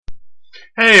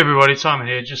Hey everybody, Simon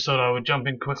here. Just thought I would jump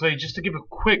in quickly just to give a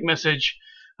quick message.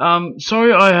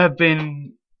 Sorry I have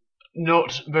been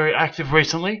not very active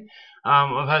recently.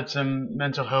 I've had some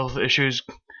mental health issues,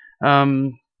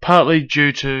 partly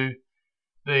due to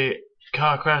the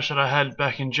car crash that I had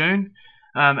back in June,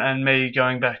 and me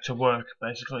going back to work,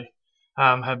 basically.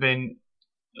 Have been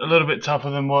a little bit tougher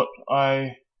than what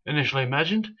I initially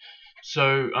imagined.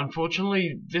 So,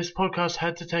 unfortunately, this podcast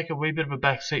had to take a wee bit of a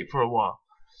back seat for a while.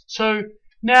 So,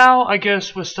 now I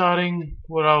guess we're starting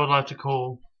what I would like to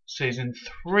call Season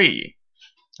 3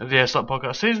 of the S-Lot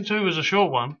podcast. Season 2 was a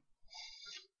short one,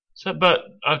 but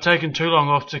I've taken too long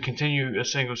off to continue a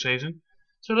single season.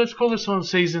 So let's call this one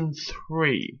Season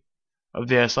 3 of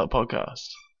the S-Lot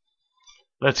podcast.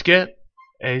 Let's get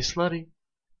A-Slutty.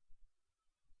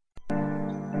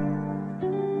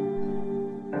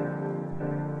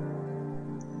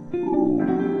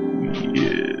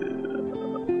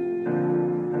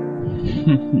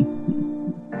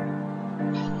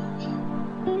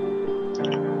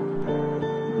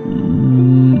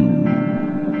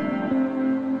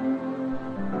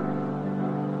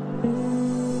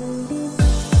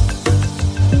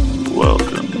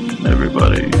 Welcome,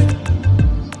 everybody,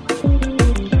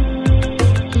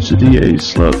 to the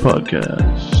A-Slot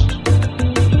podcast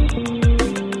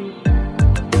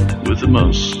with the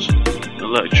most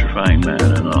electrifying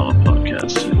man in all of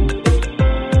podcasting.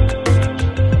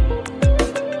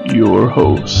 Your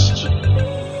host,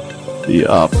 the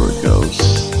Opera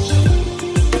Ghost.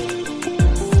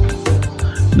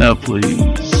 Now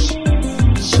please,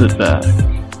 sit back,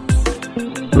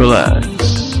 relax,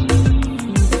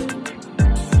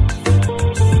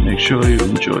 make sure you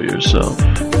enjoy yourself,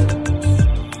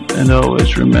 and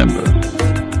always remember,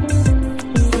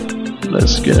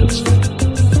 let's get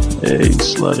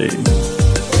A-Slutty.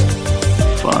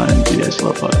 Find the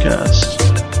A-Slut podcast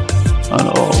on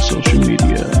all social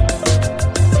media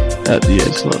at the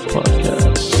A-Slut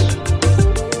podcast.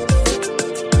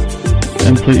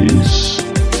 And please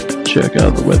check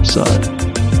out the website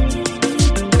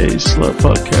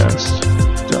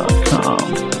aslutpodcast.com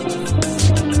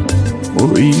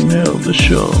or email the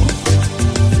show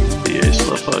the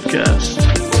A-Slut podcast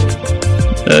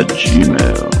at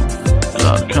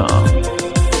gmail.com.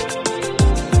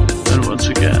 And once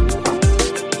again,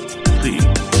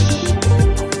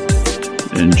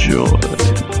 enjoy.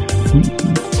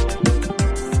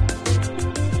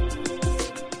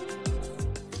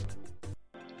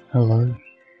 Hello,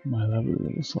 my lovely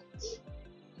little sluts.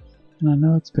 And I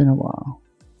know it's been a while,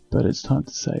 but it's time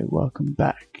to say welcome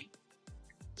back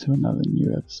to another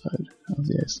new episode of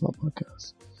the A-Slut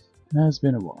podcast. It has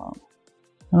been a while,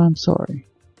 and I'm sorry.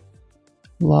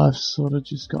 Life's sort of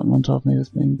just gotten on top of me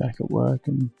with being back at work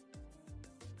and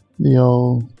the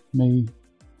old me,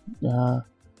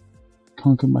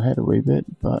 conquered my head a wee bit,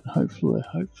 but hopefully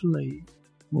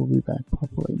we'll be back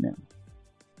properly now.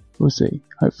 We'll see.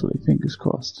 Hopefully, fingers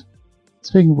crossed.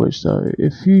 Speaking of which though,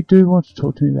 if you do want to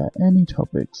talk to me about any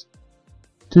topics,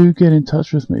 do get in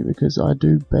touch with me, because I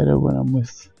do better when I'm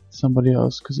with somebody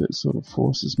else, because it sort of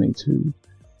forces me to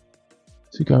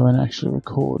go and actually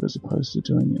record as opposed to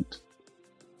doing it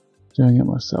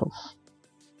myself.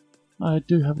 I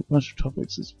do have a bunch of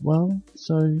topics as well,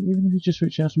 so even if you just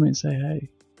reach out to me and say, hey,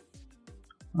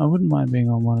 I wouldn't mind being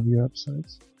on one of your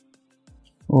episodes,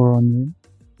 or on you,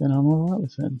 then I'm alright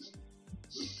with it.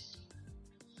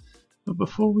 But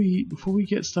before we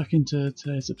get stuck into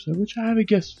today's episode, which I have a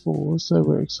guest for, so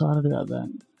we're excited about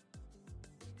that.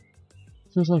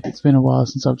 Feels like it's been a while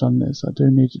since I've done this. I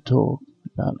do need to talk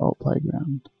about Alt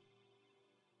Playground.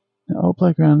 Now, Alt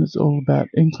Playground is all about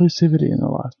inclusivity in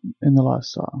the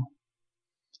lifestyle,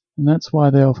 and that's why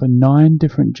they offer 9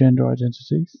 different gender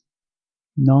identities,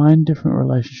 9 different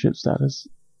relationship statuses,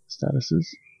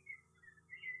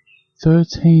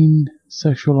 13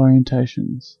 sexual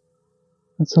orientations.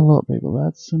 That's a lot, people.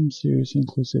 That's some serious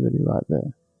inclusivity right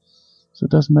there. So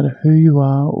it doesn't matter who you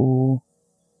are or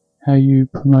how you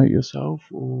promote yourself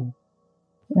or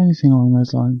anything along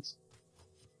those lines.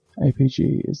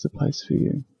 APG is the place for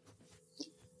you.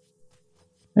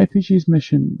 APG's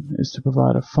mission is to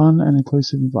provide a fun and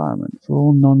inclusive environment for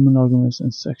all non-monogamous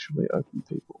and sexually open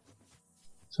people.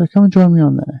 So come and join me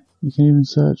on there. You can even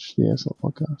search the S-Lot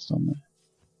podcast on there,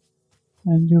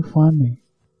 and you'll find me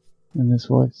in this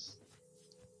voice.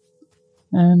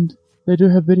 And they do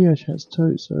have video chats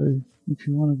too, so if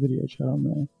you want a video chat on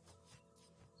there,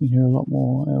 you can hear a lot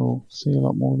more, or see a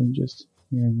lot more than just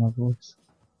hearing my voice.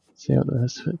 See what the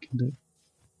rest of it can do.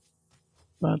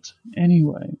 But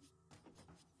anyway,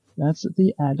 that's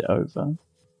the ad over.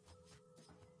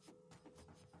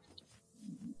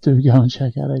 Do go and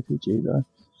check out APG though.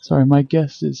 Sorry, my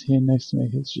guest is here next to me.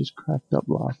 He's just cracked up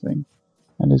laughing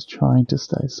and is trying to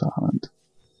stay silent.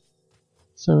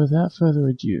 So without further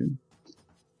ado,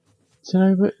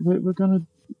 today we're gonna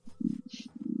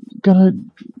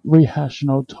rehash an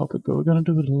old topic, but we're gonna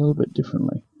do it a little bit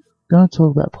differently. We're gonna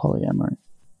talk about polyamory.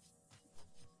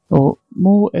 Or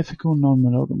more ethical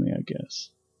non-monogamy, I guess.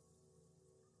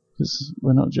 Because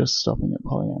we're not just stopping at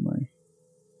polyamory.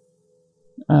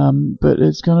 But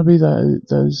it's gonna be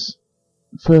those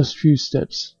first few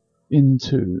steps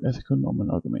into ethical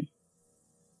non-monogamy.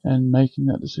 And making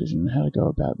that decision, how to go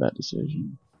about that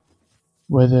decision.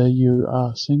 Whether you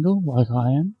are single, like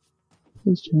I am,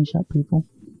 please change that, people.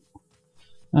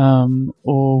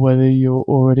 Or whether you're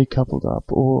already coupled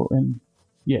up, already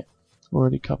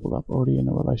coupled up, already in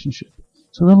a relationship.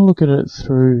 So we're going to look at it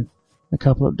through a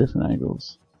couple of different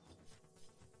angles.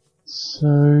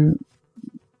 So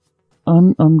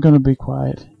I'm going to be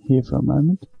quiet here for a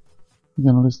moment. We're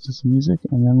going to listen to some music,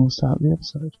 and then we'll start the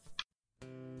episode.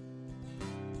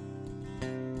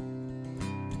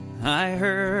 I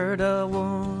heard a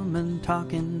woman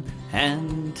talking,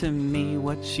 and to me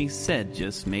what she said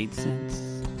just made sense.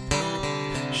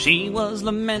 She was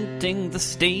lamenting the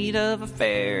state of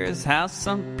affairs, how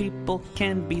some people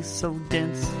can be so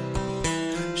dense.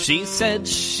 She said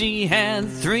she had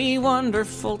 3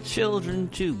 wonderful children,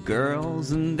 2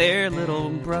 girls and their little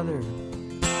brother.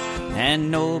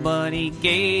 And nobody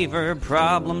gave her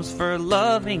problems for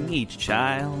loving each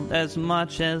child as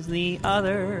much as the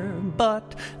other.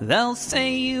 But they'll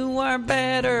say you are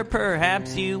better,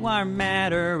 perhaps you are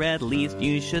madder, at least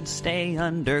you should stay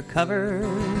undercover.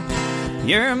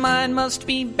 Your mind must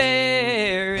be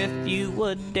bare if you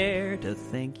would dare to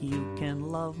think you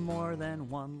can love more than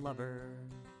one lover.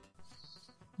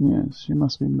 Yes, you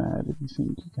must be mad if you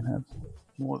think you can have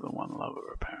more than one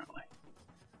lover, apparently.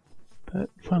 But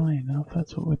funnily enough,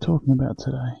 that's what we're talking about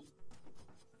today.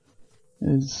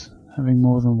 Is having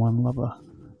more than one lover,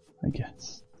 I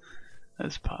guess,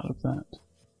 as part of that.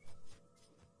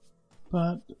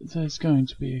 But there's going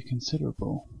to be a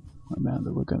considerable amount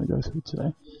that we're going to go through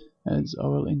today, as I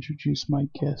will introduce my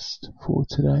guest for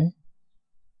today.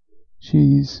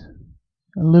 She's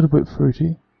a little bit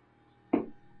fruity,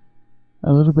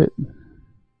 a little bit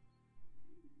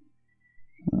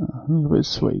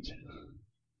sweet,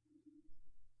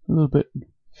 a little bit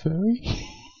furry.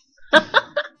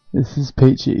 This is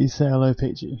Peachy. Say hello,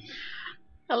 Peachy.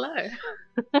 Hello.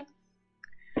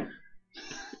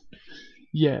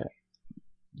 Yeah,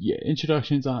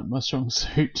 introductions aren't my strong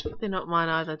suit. They're not mine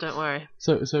either, don't worry.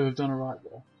 So we've done alright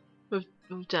there.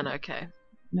 We've done okay.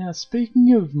 Now,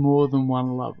 speaking of more than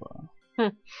one lover,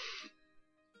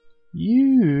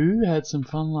 you had some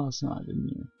fun last night, didn't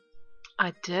you?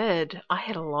 I did. I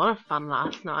had a lot of fun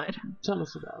last night. Tell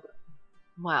us about it.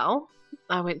 Well,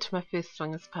 I went to my first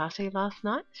swingers party last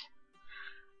night.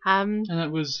 And that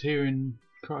was here in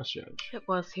Christchurch. It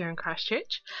was here in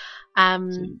Christchurch.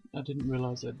 See, I didn't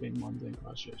realise there'd been ones in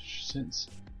Christchurch since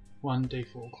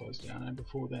 1D4 closed down, and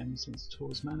before then since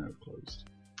Tours Manor had closed.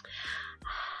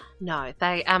 No,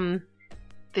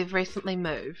 they've recently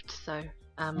moved, so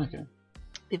Okay.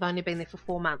 they've only been there for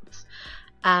 4 months.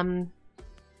 So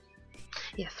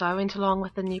I went along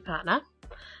with a new partner,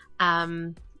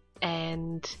 and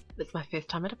it's my first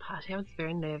time at a party. I was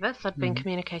very nervous. I'd been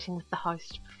communicating with the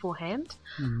host beforehand.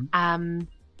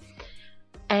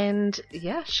 And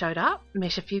showed up,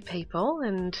 met a few people,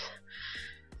 and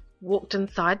walked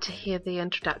inside to hear the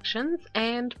introductions,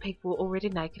 and people were already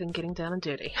naked and getting down and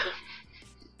dirty.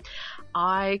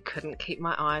 I couldn't keep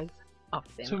my eyes off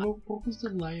them. So what was the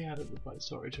layout of the place?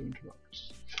 Sorry to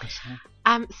interrupt.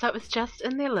 So it was just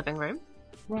in their living room.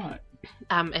 Right.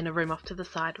 And a room off to the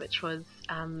side, which was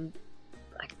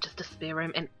like just a spare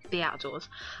room, and the outdoors.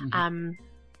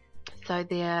 So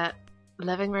their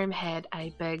living room had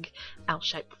a big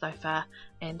L-shaped sofa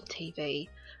and a TV,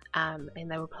 and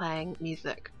they were playing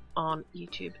music on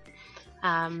YouTube.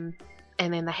 And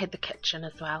then they had the kitchen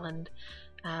as well, and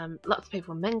lots of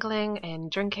people mingling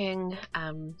and drinking.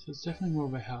 So it's definitely more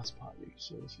of a house party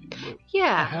sort of thing.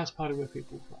 Yeah. A house party where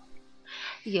people fuck.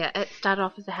 Yeah, it started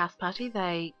off as a house party.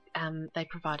 They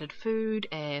provided food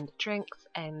and drinks,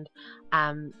 and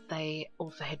they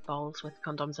also had bowls with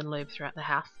condoms and lube throughout the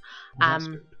house.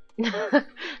 It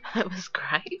was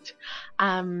great.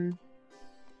 And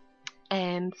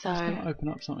so I was going to open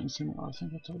up something similar. I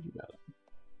think I told you about it.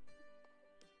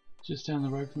 Just down the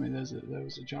road from me, there was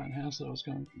a giant house that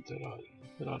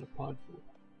I'd applied for.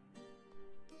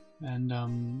 And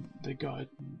the guy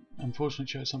unfortunately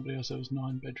chose somebody else. There was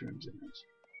 9 bedrooms in it.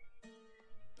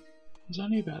 It was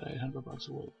only about $800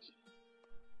 a week.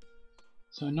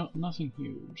 So nothing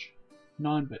huge.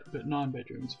 9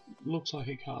 bedrooms. Looks like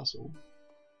a castle,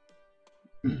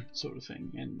 sort of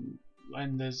thing.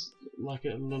 And there's like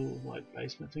a little like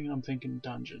basement thing. I'm thinking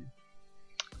dungeon.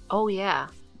 Oh yeah.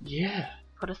 Yeah.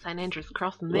 Put a St Andrew's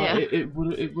cross in Like, there. it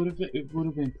would have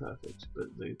been perfect, but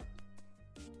the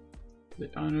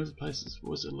owner of the place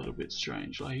was a little bit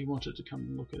strange. Like, he wanted to come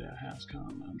and look at our house,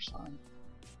 and I'm just like,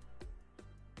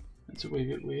 that's a wee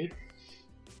bit weird.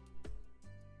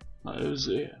 Like, it was,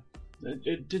 yeah,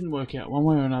 it didn't work out one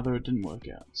way or another. It didn't work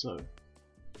out. So,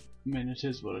 I mean, it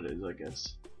is what it is, I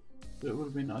guess. But it would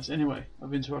have been nice. Anyway,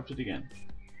 I've interrupted again.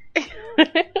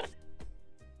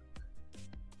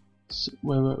 So,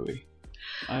 where were we?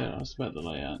 I asked about the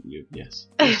layout. Yes,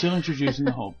 you're still introducing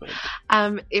the whole bed.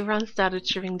 Everyone started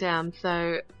stripping down,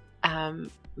 so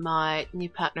my new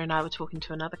partner and I were talking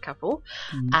to another couple,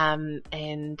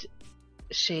 and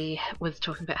she was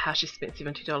talking about how she spent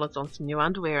 $70 on some new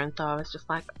underwear, and so I was just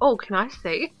like, oh, can I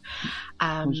see?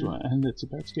 That's right, and it's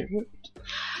about to get ripped.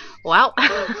 Well,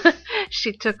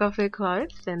 she took off her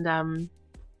clothes, and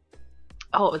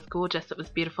oh, it was gorgeous, it was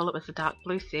beautiful, it was a dark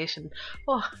blue set, and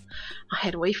oh, I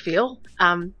had a wee feel,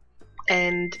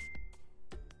 and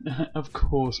of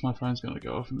course my phone's going to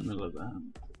go off in the middle of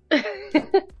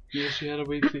that. Yes, you had a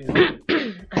wee feel.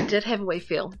 I did have a wee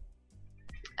feel,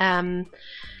 and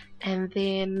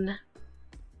then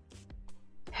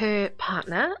her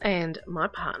partner and my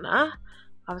partner,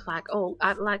 I was like, oh,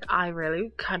 I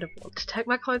really kind of want to take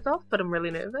my clothes off, but I'm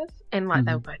really nervous. And like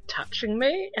they were both touching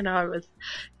me, and I was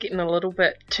getting a little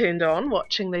bit turned on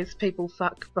watching these people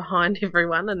fuck behind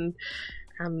everyone and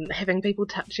having people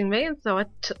touching me. And so I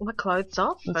took my clothes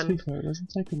off. Let's be fair, it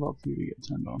doesn't take a lot for you to get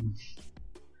turned on.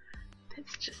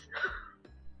 That's just.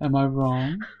 Am I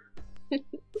wrong?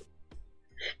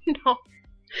 No.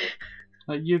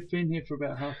 Like, you've been here for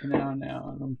about half an hour now,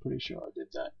 and I'm pretty sure I did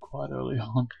that quite early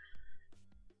on.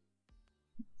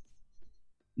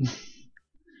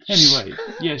 Anyway,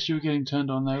 yes, you were getting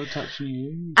turned on. They were touching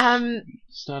you.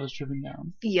 Started stripping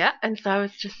down. Yeah, and so I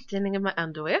was just standing in my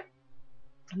underwear,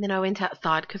 and then I went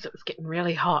outside because it was getting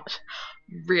really hot.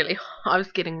 I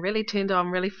was getting really turned on,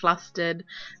 really flustered,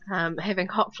 having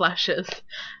hot flushes,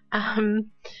 and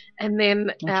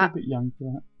then Aren't you a bit young for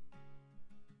that?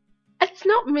 it's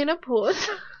not menopause.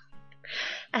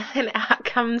 And then out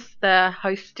comes the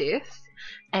hostess,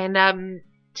 and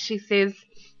she says,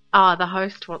 oh, the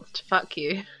host wants to fuck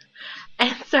you.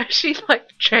 And so she like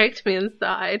dragged me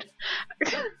inside.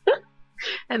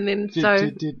 And then Did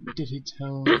he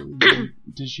tell you,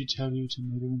 did she tell you to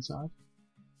meet her inside?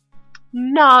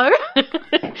 No.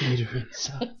 Meet her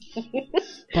inside.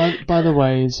 By the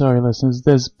way, sorry listeners,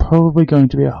 there's probably going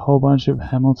to be a whole bunch of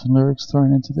Hamilton lyrics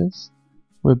thrown into this.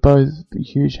 We're both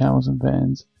huge Hamilton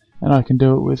fans, and I can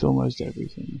do it with almost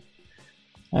everything,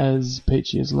 as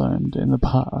Peachy has learned in the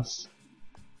past.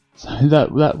 So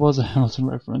that was a Hamilton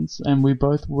reference, and we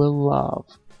both will laugh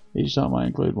each time I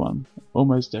include one.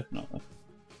 Almost definitely.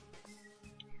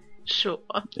 Sure.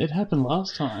 It happened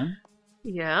last time.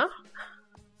 Yeah.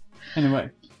 Anyway,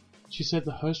 she said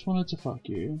the host wanted to fuck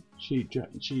you. She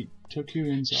took you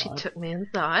inside. She took me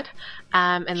inside.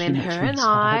 And then She her met you and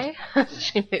I...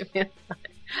 she met me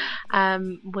inside.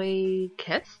 We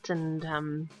kissed,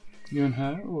 and... You and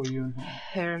her, or you and her?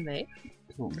 Her and me.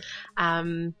 Cool.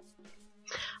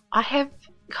 I have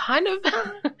kind of...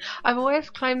 I've always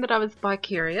claimed that I was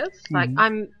bi-curious. Like,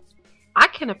 I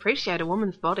can appreciate a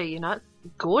woman's body, you know, it's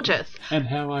gorgeous. And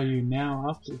how are you now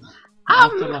after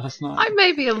last night? I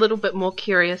may be a little bit more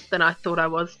curious than I thought I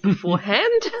was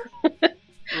beforehand. A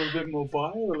little bit more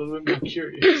bi or a little bit more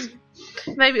curious?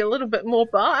 Maybe a little bit more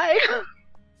bi.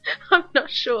 I'm not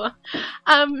sure.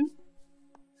 I'd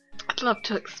love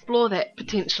to explore that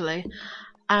potentially.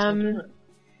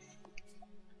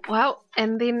 Well,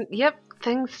 and then, yep,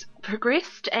 things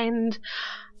progressed, and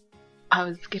I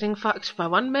was getting fucked by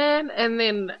one man, and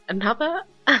then another.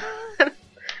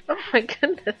 Oh my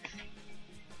goodness.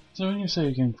 So when you say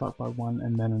you're getting fucked by one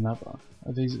and then another,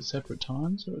 are these at separate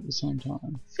times or at the same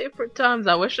time? Separate times.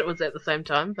 I wish it was at the same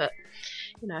time, but,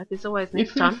 you know, there's always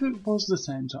next time. If it was the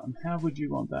same time, how would you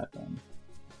want that done?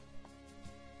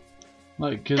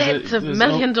 Like, cause That's a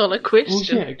million-dollar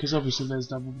question. Well, yeah, because obviously there's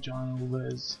double vaginal,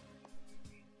 there's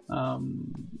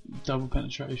double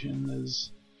penetration,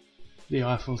 there's the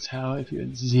Eiffel Tower, if you're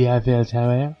the Eiffel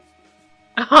Tower.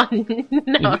 Oh,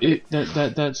 no.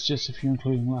 That's just if you're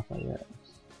including Lafayette.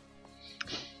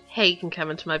 He can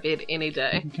come into my bed any You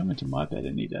day. can come into my bed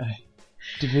any day.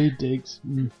 David Diggs.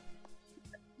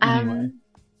 Anyway.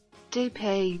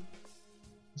 DP.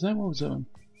 Is that what was that one?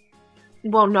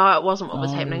 Well, no, it wasn't what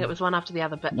was Oh. happening. It was one after the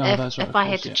other. But No, if that's right, if I of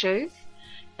had course, to yeah. choose,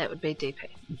 It would be DP.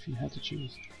 If you had to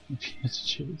choose. If you had to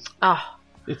choose. Oh,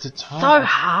 It's a tie. so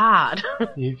hard.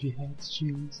 If you had to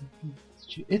choose.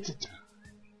 It's a tie.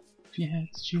 If you had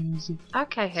to choose.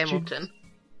 Okay, Hamilton.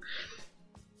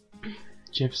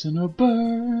 Jefferson or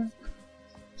Burr.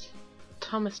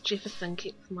 Thomas Jefferson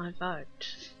gets my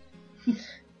vote.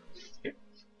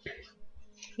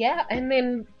 Yeah, and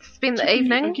then spend the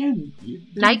evening Again, you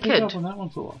didn't naked. pick up on that one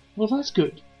for a while. Well, that's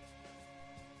good.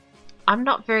 I'm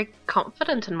not very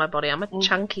confident in my body. I'm a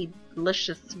chunky,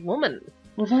 delicious woman.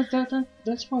 Well,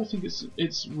 that's why I think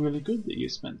it's really good that you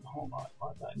spent the whole night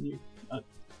like that, and I'm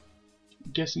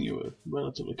guessing you were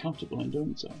relatively comfortable in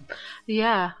doing so.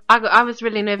 Yeah, I was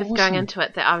really nervous Awesome. going into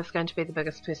it that I was going to be the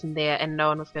biggest person there and no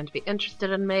one was going to be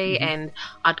interested in me, and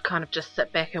I'd kind of just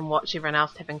sit back and watch everyone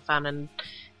else having fun and,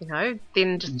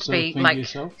 then just And to so be think like,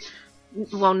 yourself.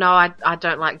 well, no, I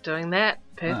don't like doing that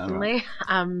personally.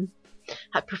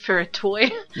 I prefer a toy.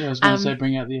 Yeah, I was going to say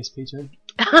bring out the SP2.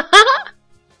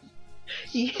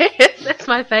 Yes, that's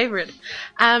my favourite.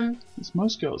 It's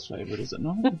most girls' favourite, is it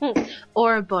not?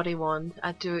 Or a body wand.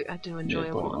 I do enjoy Yeah,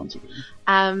 a body wand. wands are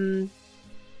good.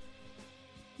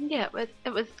 Yeah,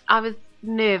 it was. I was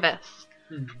nervous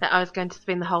that I was going to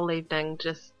spend the whole evening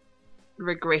just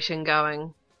regretting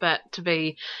going, but to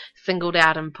be singled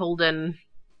out and pulled in,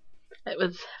 it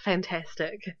was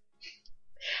fantastic,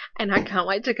 and I can't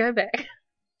wait to go back.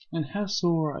 And how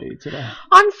sore are you today?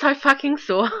 I'm so fucking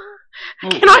sore.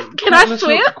 Well, Can I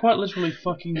swear? Quite literally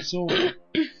fucking sore.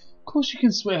 Of course you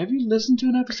can swear. Have you listened to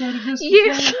an episode of this before?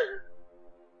 Yes.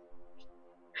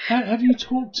 Have you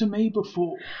talked to me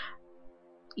before?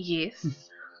 Yes.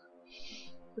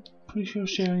 Pretty sure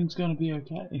sharing's gonna be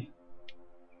okay.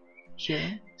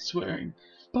 Sharing? Swearing?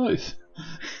 Both.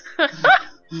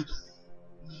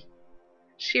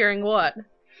 Sharing what?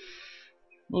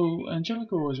 Well,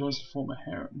 Angelica always wants to form a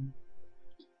harem.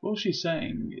 All she's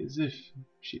saying is if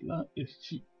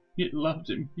you loved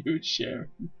him, you would share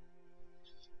him.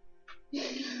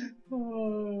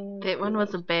 Oh, That one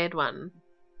was a bad one.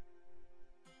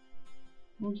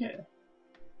 well, yeah.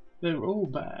 They were all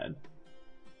bad.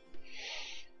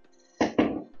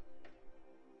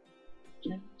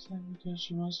 Jack's saying because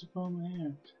she wants to form a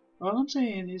harem. All I'm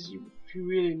saying is if you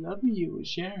really love me, you would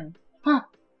share him. Ha!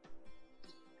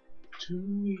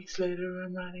 2 weeks later,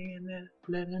 I'm writing in that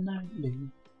letter nightly.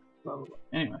 Blah, blah, blah.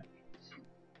 Anyway.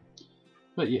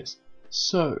 But yes.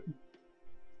 So,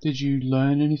 did you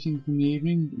learn anything from the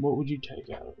evening? What would you take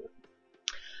out of it?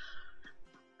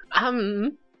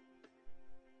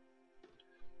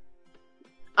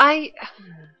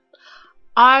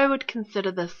 I would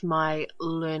consider this my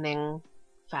learning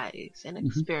phase and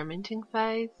experimenting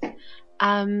phase.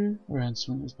 Around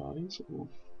swingers parties? Or?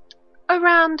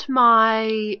 Around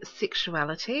my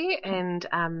sexuality and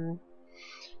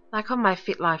like on my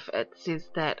FetLife it says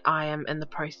that I am in the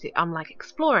process, I'm like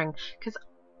exploring because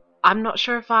I'm not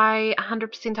sure if I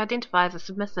 100% identify as a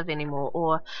submissive anymore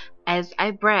or as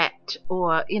a brat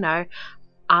or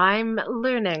I'm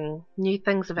learning new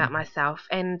things about myself,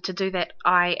 and to do that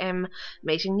I am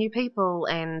meeting new people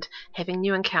and having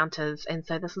new encounters, and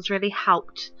so this has really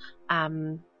helped.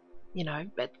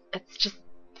 But it's just,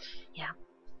 yeah.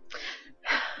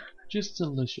 Just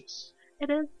delicious. It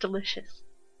is delicious.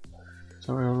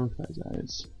 Sorry, I'll rephrase that.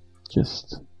 It's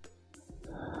just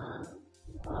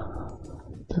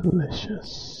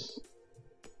delicious.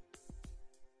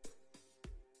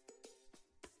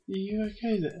 Are you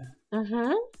okay there?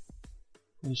 Mhm.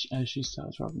 As she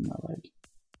starts rubbing my leg.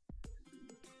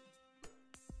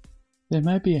 There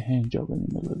may be a hand job in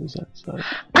the middle of this episode.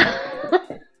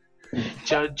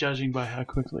 Judging by how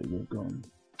quickly we've gone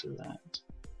to that.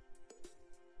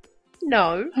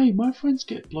 No. Hey, my friends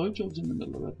get blowjobs in the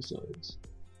middle of episodes.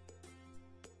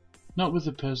 Not with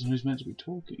the person who's meant to be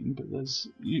talking, but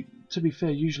to be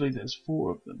fair, usually there's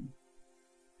 4 of them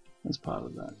as part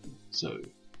of that. So,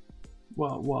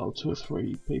 while 2 or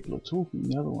 3 people are talking,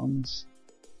 the other ones...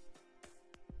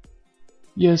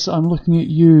 Yes, I'm looking at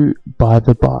you, By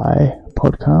the By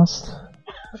podcast,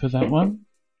 for that one.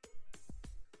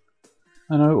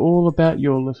 I know all about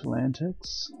your little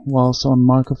antics whilst on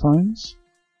microphones.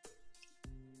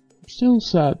 I'm still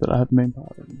sad that I haven't been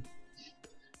part of them.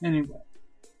 Anyway,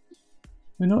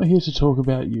 we're not here to talk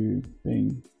about you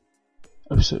being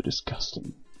so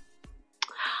disgusting.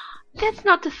 That's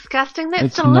not disgusting, that's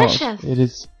It's delicious. not. It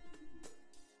is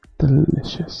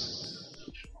delicious.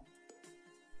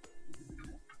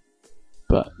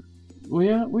 But we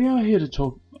are here to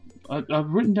talk. I've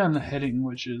written down the heading,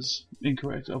 which is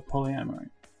incorrect, of polyamory.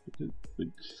 Because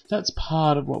that's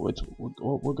part of what we're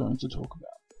going to talk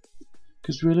about.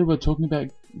 Because really, we're talking about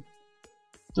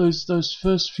those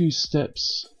first few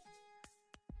steps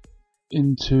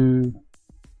into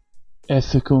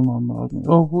ethical non-monogamy.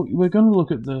 Oh, we're going to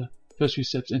look at the first few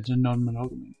steps into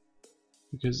non-monogamy,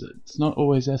 because it's not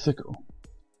always ethical,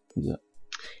 is it?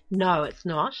 No, it's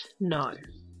not. No.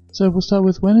 So we'll start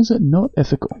with, when is it not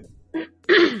ethical?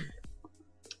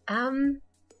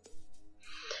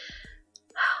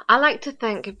 I like to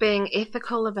think being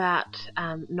ethical about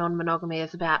non-monogamy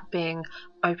is about being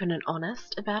open and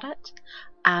honest about it.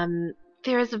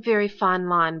 There is a very fine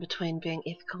line between being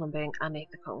ethical and being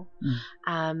unethical.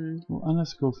 Well,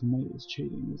 unethical for me is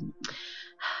cheating, isn't it?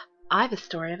 I have a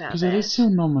story about that. Because it is still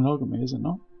non-monogamy, is it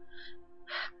not?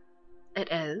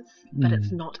 It is, but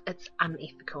it's not. It's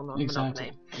unethical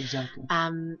non-monogamy. Exactly.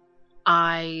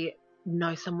 I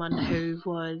know someone who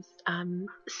was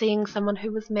seeing someone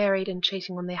who was married and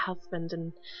cheating on their husband,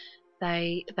 and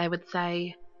they would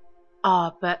say,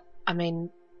 "Oh, but I mean,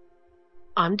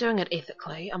 I'm doing it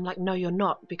ethically." I'm like, "No, you're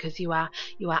not, because you are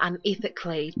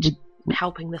unethically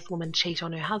helping this woman cheat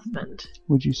on her husband."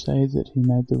 Would you say that he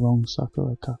made the wrong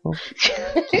sucker a cuckold?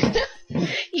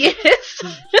 Yes.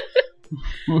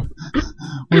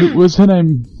 Was her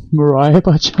name Mariah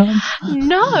by chance?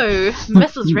 No,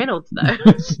 Mrs. Reynolds though.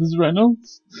 Mrs.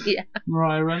 Reynolds? Yeah.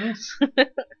 Mariah Reynolds?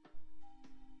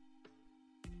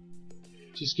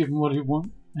 Just give him what he wants.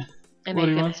 And what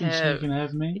he wants, and she can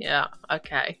have me. Yeah,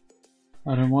 okay.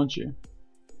 I don't want you.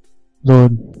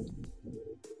 Lord,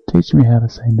 teach me how to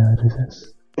say no to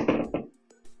this.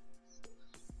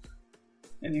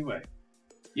 Anyway,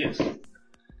 yes.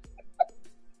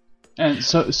 And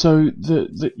so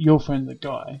your friend, the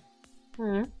guy,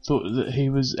 thought that he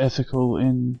was ethical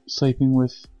in sleeping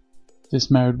with this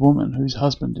married woman whose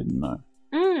husband didn't know.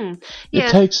 Yes.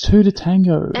 It takes two to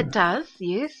tango. It does,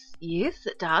 yes,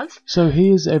 it does. So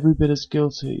he is every bit as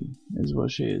guilty as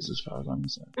what she is, as far as I'm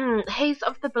concerned. He's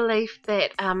of the belief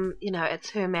that, it's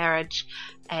her marriage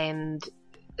and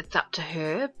it's up to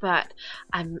her, but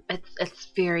it's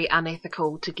very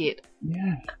unethical to get...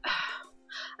 Yeah.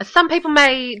 Some people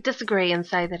may disagree and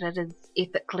say that it is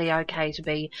ethically okay to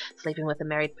be sleeping with a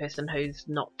married person who's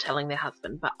not telling their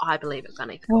husband, but I believe it's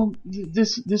unethical. Well,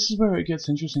 this is where it gets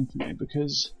interesting for me,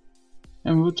 because,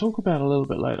 and we'll talk about it a little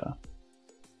bit later,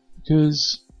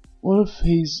 because what if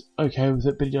he's okay with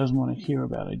it, but he doesn't want to hear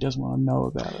about it, he doesn't want to know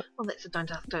about it? Well, that's a don't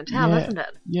ask, don't tell, isn't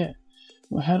it? Yeah.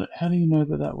 Well, how do you know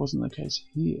that wasn't the case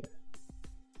here?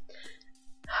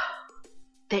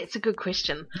 That's a good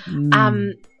question.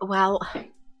 Well,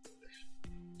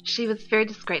 she was very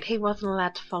discreet. He wasn't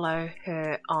allowed to follow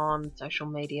her on social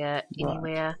media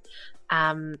anywhere.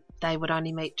 Right. They would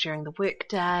only meet during the work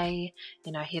day.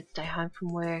 He'd stay home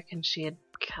from work and she'd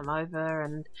come over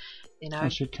and, I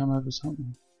should come over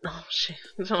something. Oh, shit.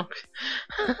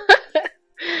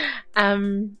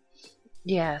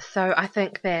 Yeah, so I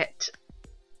think that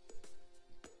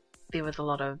there was a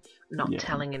lot of not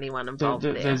telling anyone involved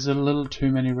there. There's a little too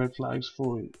many red flags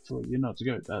for you not to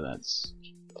go. That's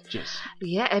just...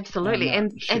 Yeah, absolutely.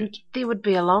 And there would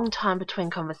be a long time between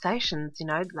conversations,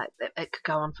 like it could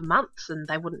go on for months and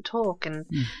they wouldn't talk, and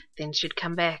then she'd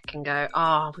come back and go, "Oh,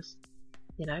 I was,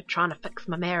 trying to fix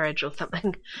my marriage or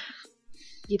something."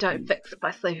 You don't fix it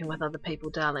by sleeping with other people,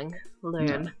 darling.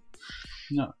 Learn.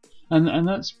 No. And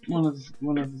that's one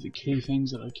of the key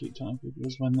things that I keep telling people,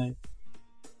 is when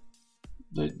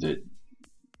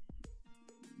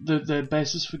the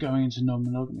basis for going into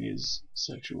non-monogamy is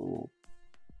sexual.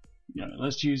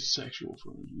 Let's use sexual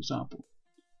for an example.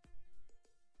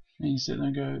 And you sit there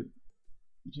and go,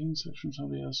 getting sex from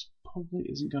somebody else probably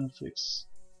isn't going to fix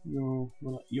your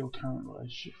current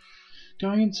relationship.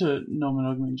 Going into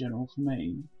non-monogamy in general, for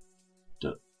me,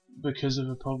 because of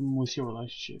a problem with your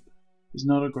relationship, is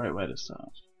not a great way to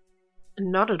start.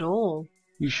 Not at all.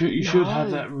 You should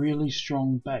have that really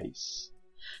strong base.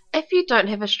 If you don't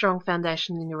have a strong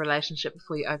foundation in your relationship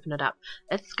before you open it up,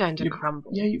 it's going to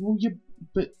crumble. Yeah,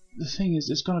 but the thing is,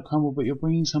 it's going to crumble, but you're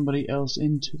bringing somebody else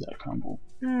into that crumble.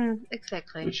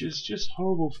 Exactly. Which is just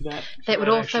horrible for that. That would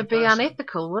also be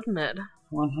unethical, wouldn't it?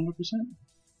 100%.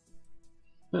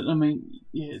 But I mean,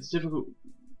 yeah, it's difficult.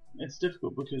 It's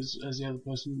difficult because as the other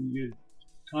person, you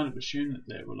kind of assume that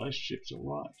their relationship's all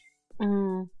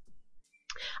right.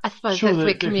 I suppose that's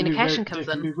where communication comes in.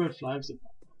 There can be red flags.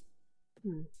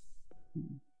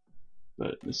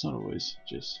 But it's not always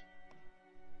just...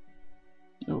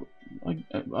 a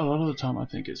lot of the time I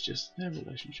think it's just their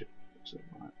relationship looks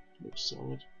alright, looks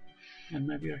solid, and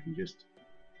maybe I can just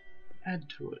add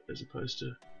to it as opposed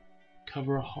to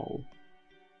cover a hole,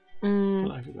 for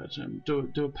lack of a better term.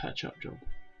 Do a patch up job.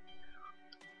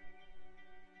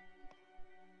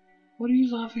 What are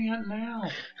you laughing at now?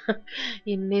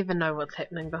 You never know what's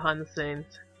happening behind the scenes.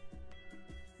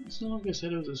 It's not like I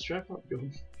said it was a strap up job.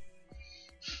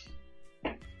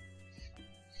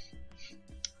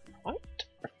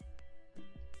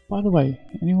 By the way,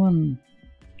 anyone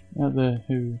out there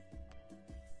who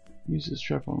uses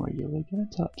strap-on regularly, get in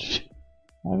touch.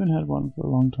 I haven't had one for a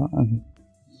long time.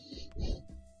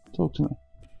 Talk to me.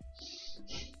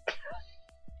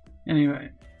 Anyway,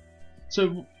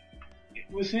 so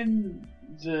within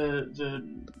the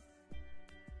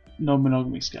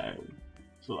non-monogamy scale,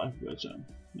 for lack of a better term,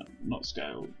 no, not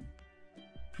scale,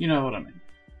 you know what I mean.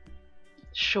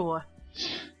 Sure.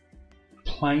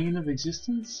 Plane of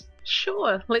existence?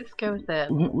 Sure, let's go with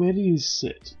that. Where do you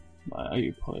sit? Like, are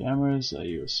you polyamorous? Are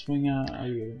you a swinger? Are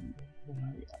you...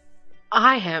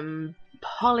 I am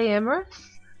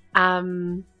polyamorous.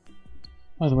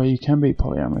 By the way, you can be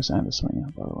polyamorous and a swinger,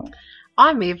 by the way.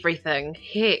 I'm everything.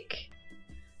 Heck.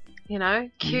 You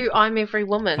know, cute, I'm every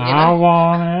woman, you I know.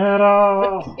 want it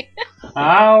all.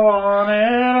 I want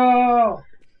it all.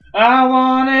 I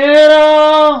want it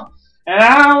all. And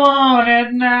I want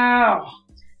it now.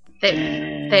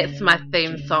 That's my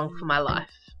theme song for my life.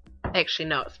 Actually,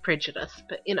 no, it's Prejudice,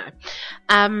 but you know.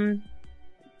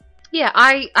 Yeah,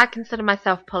 I consider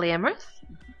myself polyamorous.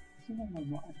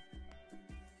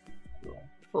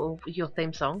 For your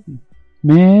theme song.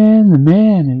 Man, the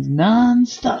man is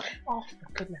non-stop. Oh,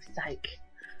 for goodness sake.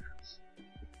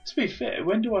 To be fair,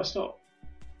 when do I stop?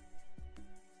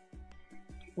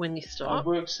 When you I stop.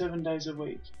 work 7 days a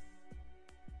week.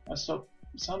 I stop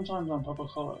sometimes on public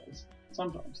holidays.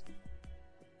 Sometimes.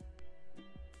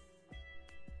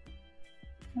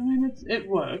 I mean, it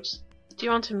works. Do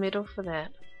you want a medal for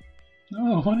that?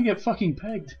 No, I want to get fucking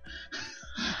pegged.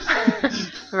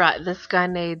 Right, this guy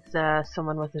needs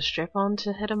someone with a strap on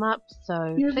to hit him up,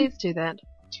 so Yeah, please do that.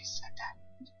 You said that.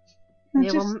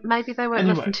 Yeah, well, maybe they won't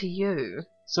Anyway. listen to you.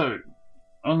 So,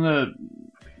 on that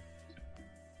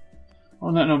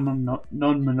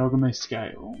non-monogamous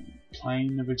scale,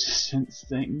 plane of existence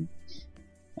thing,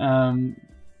 I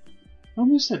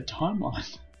almost said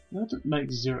timeline. That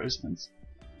makes zero sense.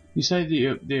 You say that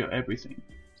you're everything.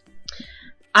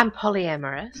 I'm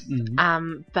polyamorous,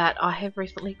 Mm-hmm. but I have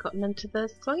recently gotten into the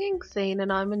swinging scene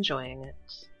and I'm enjoying it.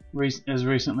 As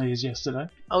recently as yesterday.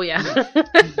 Oh yeah.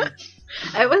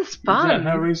 It was fun. Is that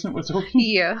how recent we're talking?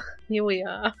 Yeah, here we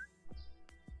are.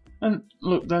 And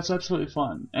look, that's absolutely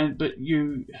fine. But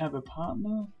you have a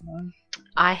partner, no?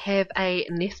 I have a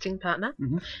nesting partner,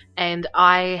 Mm-hmm. and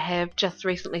I have just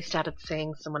recently started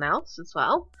seeing someone else as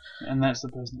well. And that's the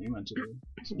person that you went to.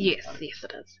 Yes, yes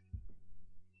it is.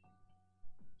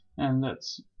 And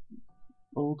that's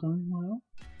all going well?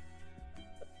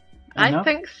 I Enough?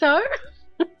 think so.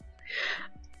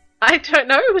 I don't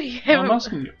know. We haven't. I'm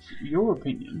asking your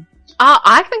opinion.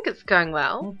 I think it's going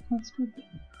well. Well, that's good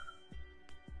then.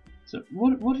 So,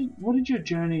 what did your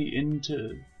journey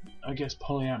into, I guess,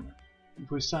 polyamory? If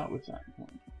we start with that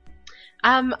point.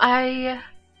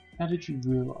 How did you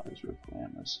realise you were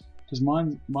polyamorous? Because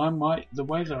the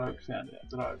way that I found out,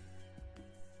 that I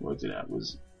worked it out,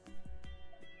 was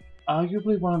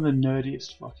arguably one of the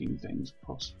nerdiest fucking things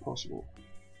possible.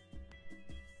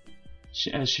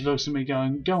 As she looks at me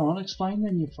going, go on, explain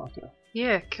then, you fucker.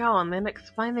 Yeah, go on then,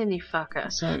 explain then, you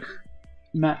fucker. So,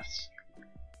 maths.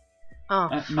 Oh,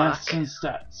 fuck. Maths and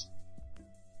stats.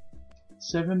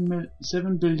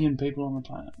 7 billion people on the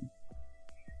planet.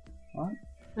 Right?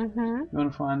 Mm-hmm. You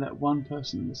want to find that one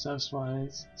person that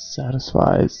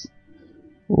satisfies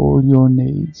all your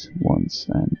needs, wants,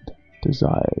 and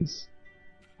desires,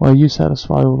 while you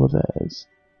satisfy all of theirs.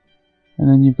 And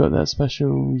then you've got that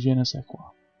special je ne sais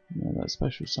quoi, that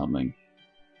special something,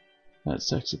 that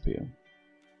sex appeal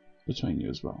between you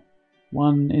as well.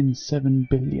 1 in 7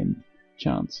 billion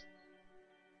chance.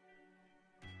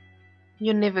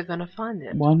 You're never gonna find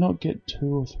it. Why not get 2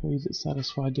 or 3 that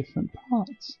satisfy different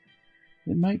parts?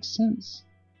 It makes sense.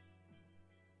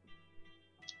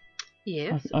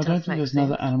 Yes, I don't think there's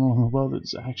another sense. animal in the world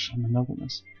that's actually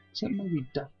monogamous. Except maybe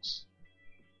ducks.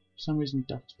 For some reason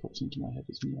ducks pops into my head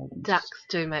as monogamous. Ducks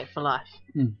do mate for life.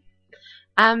 Mm.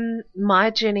 My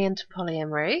journey into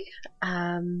polyamory,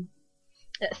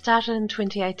 it started in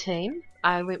 2018.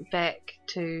 I went back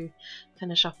to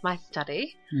finish off my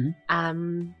study.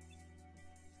 Mm-hmm.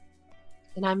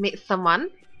 And I met someone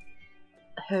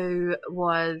who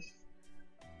was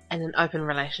in an open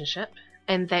relationship,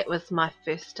 and that was my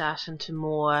first start into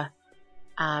more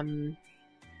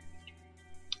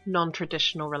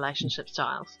non-traditional relationship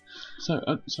styles. So,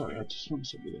 sorry, I just want to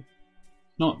stop you there.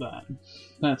 Not that.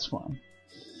 That's fine.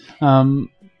 For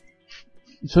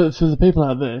the people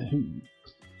out there who...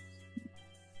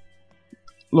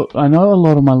 Look, I know a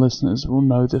lot of my listeners will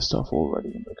know this stuff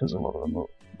already, because a lot of them are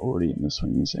already in the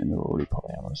swinging scene, they're already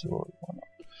polyamorous, they're already whatnot.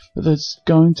 But there's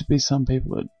going to be some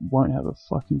people that won't have a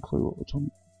fucking clue what we're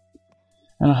talking about.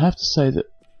 And I have to say that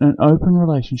an open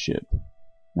relationship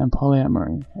and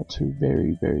polyamory are two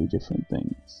very, very different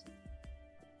things.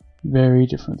 Very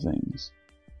different things.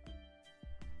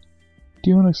 Do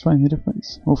you want to explain the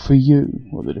difference? Or for you,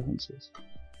 what the difference is?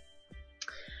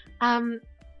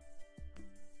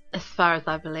 As far as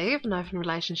I believe, an open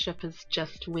relationship is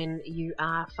just when you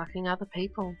are fucking other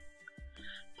people.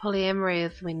 Polyamory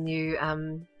is when you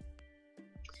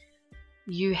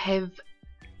have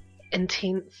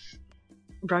intense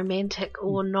romantic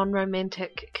or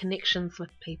non-romantic connections with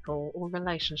people or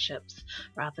relationships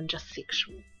rather than just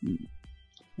sexual.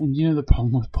 And you know the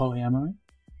problem with polyamory?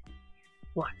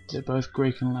 What? They're both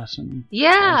Greek and Latin.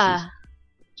 Yeah! Phrases.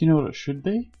 Do you know what it should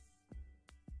be?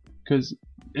 Because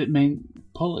it means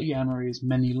polyamory is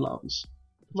many loves.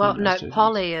 Well, no,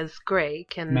 poly is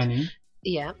Greek and many.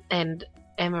 Yeah, and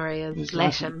amory is It's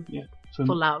Latin yeah, for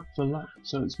love. For love.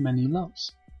 So it's many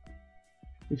loves.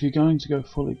 If you're going to go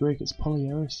fully Greek, it's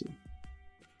polyarisy.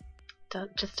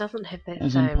 Just doesn't have that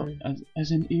As same...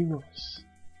 as in eros.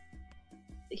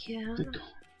 Yeah. The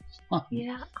gods.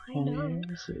 Yeah, I know.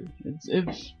 Polyarisy.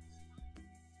 It's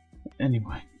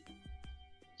anyway.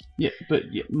 Yeah,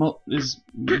 but yeah, there's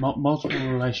multiple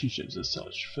relationships as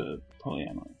such for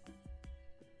polyamory.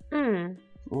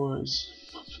 Or as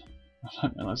I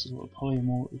don't realise it's called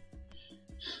polyamory.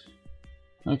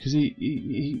 No, because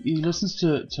he listens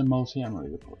to Multiamory,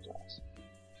 the podcast,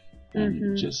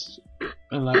 and just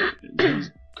he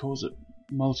calls it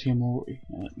Multiamory,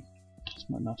 and it's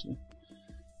my nutty.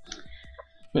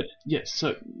 But yes,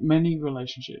 so many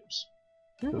relationships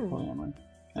for polyamory.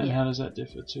 And how does that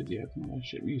differ to the open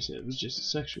relationship? You said it was just a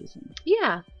sexual thing.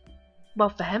 Yeah. Well,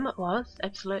 for him it was,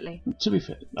 absolutely. To be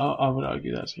fair, I would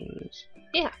argue that's what it is.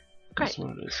 Yeah, great. That's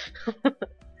what it is.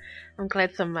 I'm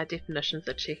glad some of my definitions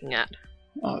are checking out.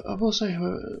 I will say,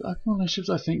 however, open relationships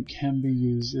I think can be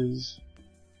used as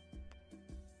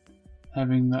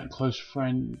having that close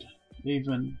friend,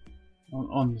 even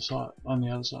on the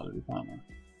other side of your partner,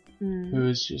 who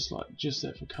is just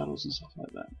there for cuddles and stuff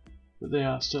like that. But they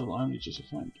are still only just a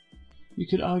friend. You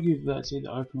could argue that that's either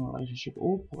open relationship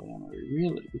or polyamory,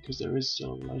 really, because there is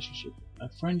still a relationship, a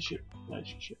friendship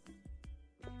relationship.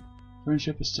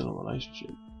 Friendship is still a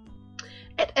relationship.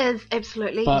 It is,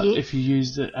 absolutely, But yes. if you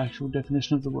use the actual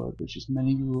definition of the word, which is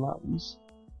many loves,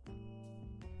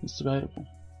 it's debatable.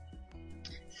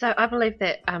 So I believe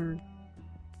that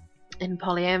in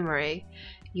polyamory,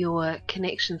 your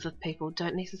connections with people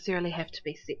don't necessarily have to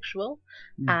be sexual.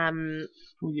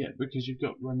 Well, yeah, because you've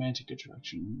got romantic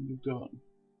attraction, you've got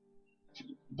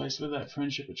basically that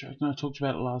friendship attraction. I talked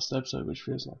about it last episode, which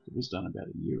feels like it was done about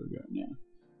a year ago now.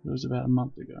 It was about a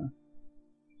month ago.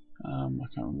 I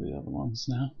can't remember the other ones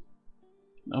now.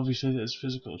 Obviously, there's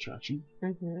physical attraction,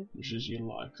 which is you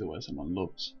like the way someone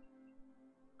looks.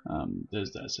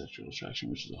 There's that sexual attraction,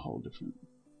 which is a whole different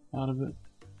part of it.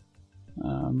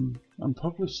 I'm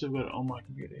probably still got it on my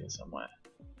computer here somewhere,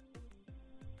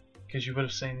 because you would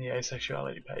have seen the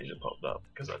asexuality page that popped up,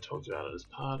 because I talked about it as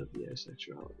part of the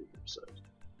asexuality episode.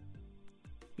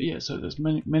 But yeah, so there's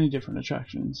many different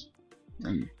attractions.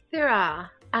 There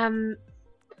are.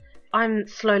 I'm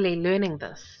slowly learning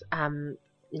this.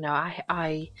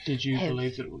 I Did you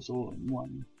believe that it was all in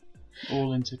one,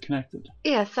 all interconnected?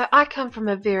 Yeah, so I come from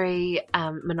a very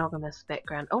monogamous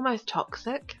background, almost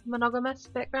toxic monogamous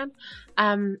background.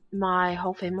 My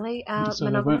whole family are so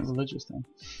monogamous. they weren't religious then?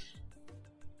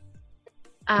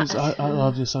 Because I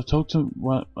love this. I've talked to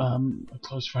a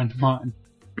close friend of mine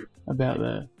about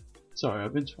their... Sorry,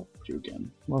 I've interrupted you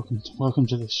again. Welcome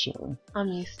to this show. I'm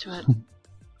used to it.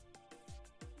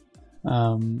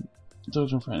 Talked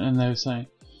to a friend, and they were saying,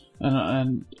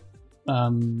 and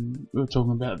we were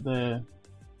talking about their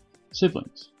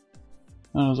siblings,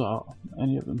 and I was like, "Oh,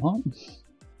 any of them hot?"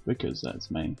 Because that's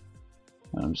me,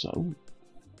 and I'm just like, "Ooh,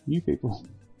 new people.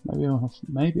 Maybe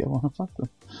I want to fuck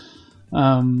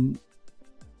them."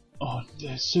 Oh,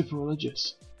 they're super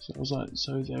religious. So I was like,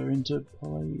 so they're into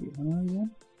polyamory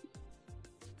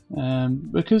then?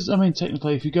 Because I mean,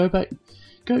 technically, if you go back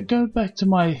to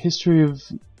my history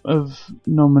of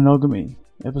non-monogamy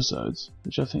episodes,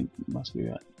 which I think must be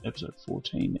about episode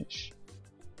 14-ish,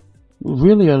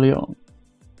 really early on,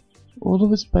 all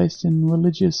of it's based in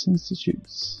religious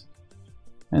institutes,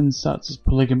 and starts as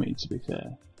polygamy, to be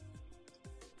fair.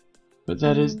 But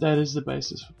that is the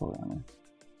basis for polyamory.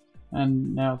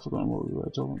 And now I've forgotten what we were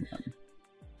talking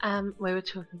about. We were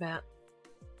talking about...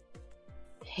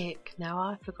 Heck, now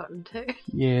I've forgotten too.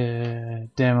 Yeah,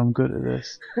 damn, I'm good at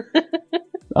this.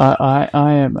 I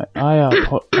am a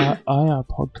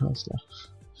podcaster.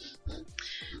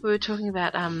 We were talking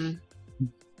about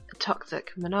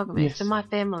toxic monogamy. Yes. So my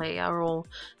family are all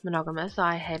monogamous.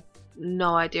 I had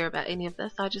no idea about any of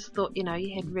this. I just thought, you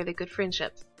had really good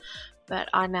friendships. But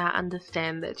I now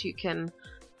understand that you can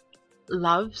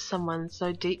love someone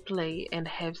so deeply and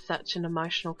have such an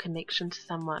emotional connection to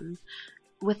someone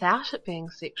without it being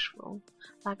sexual.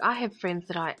 Like, I have friends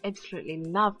that I absolutely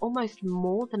love almost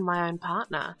more than my own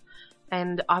partner,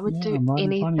 and I would do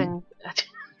anything.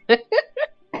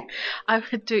 I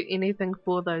would do anything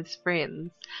for those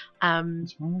friends.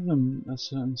 Is one of them a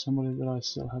certain somebody that I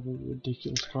still have a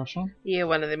ridiculous crush on? Yeah,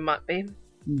 one of them might be.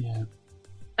 Yeah.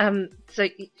 So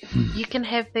you can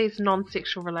have these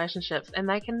non-sexual relationships, and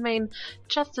they can mean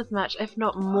just as much, if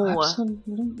not more,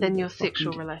 than your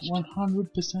sexual relationship.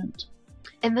 100%.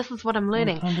 And this is what I'm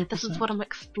learning. 100%. This is what I'm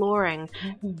exploring.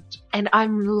 Good. And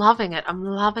I'm loving it. I'm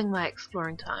loving my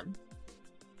exploring time.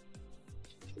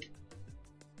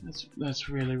 That's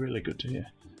really, really good to hear.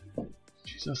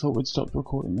 Jeez, I thought we'd stop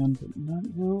recording then, but no,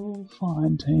 we're all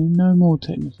fine, team. No more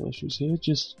technical issues here.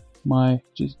 Just my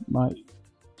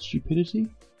stupidity,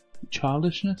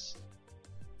 childishness,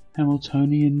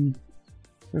 Hamiltonian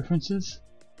references.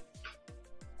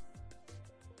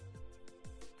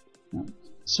 No.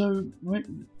 So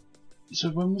when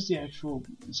was the actual?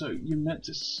 So you met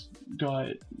this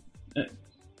guy at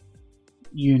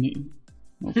uni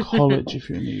or college if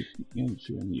you're in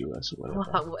the US or whatever.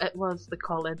 Well, it was the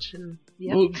college, and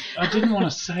yeah. Well, I didn't want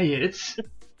to say it.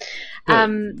 Yeah,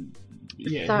 so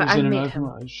he was I in an met open him.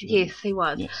 relationship. Yes, he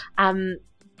was. Yes.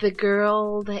 The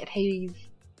girl that he's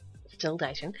still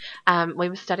dating, we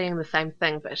were studying the same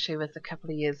thing, but she was a couple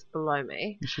of years below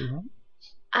me. Is she right?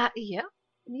 Yeah.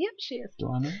 Yep, she is.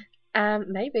 Do I know?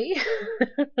 Maybe.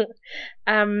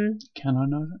 Can I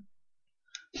know that?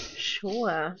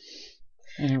 Sure.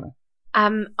 Anyway.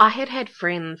 I had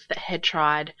friends that had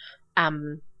tried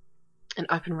an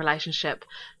open relationship,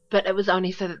 but it was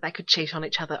only so that they could cheat on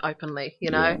each other openly,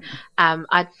 Yeah.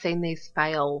 I'd seen these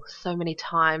fail so many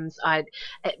times.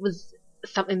 It was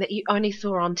something that you only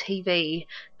saw on TV,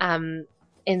 and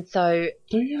so...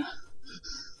 Do you?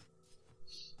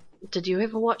 Did you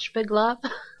ever watch Big Love?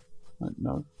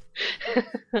 No.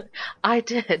 I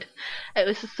did. It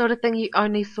was the sort of thing you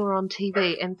only saw on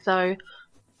TV, and so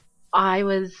I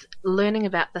was learning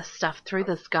about this stuff through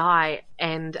this guy,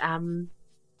 and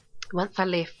once I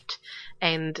left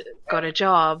and got a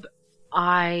job,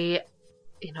 we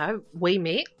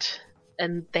met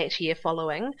in that year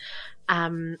following.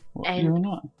 What, you and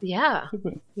I? Yeah. Did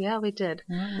we? Yeah, we did.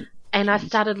 Right. And I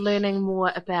started learning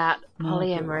more about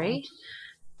polyamory.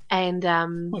 And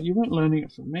Well, you weren't learning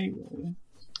it from me, were you?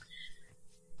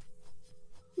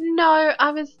 no,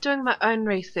 I was doing my own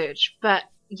research, but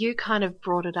you kind of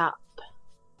brought it up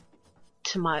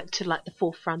to like the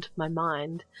forefront of my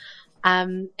mind.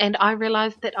 And I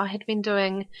realized that I had been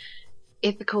doing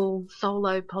ethical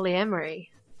solo polyamory,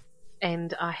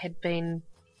 and I had been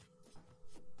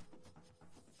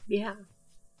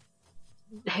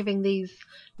having these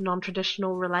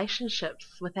non-traditional relationships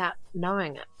without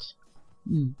knowing it.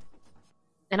 Mm.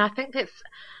 And I think it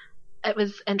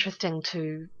was interesting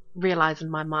to realize in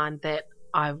my mind that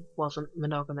I wasn't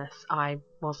monogamous. I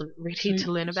wasn't ready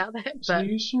to learn about that. So But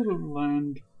you sort of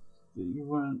learned that you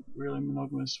weren't really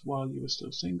monogamous while you were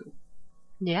still single.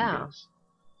 yeah.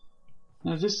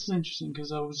 Now this is interesting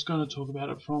because I was going to talk about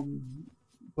it from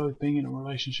both being in a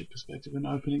relationship perspective and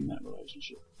opening that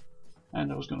relationship.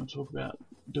 And I was going to talk about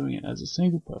doing it as a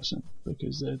single person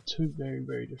because they're two very,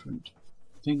 very different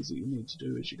things that you need to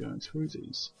do as you're going through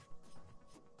these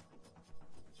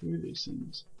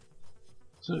things.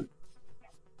 So,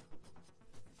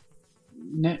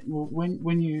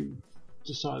 when you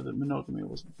decided that monogamy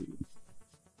wasn't for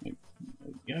you,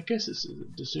 I guess it's a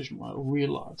decision, right? Or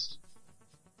realised.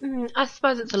 I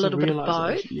suppose it's a little bit of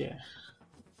both. Yeah.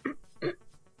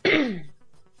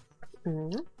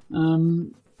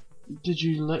 Mm. Did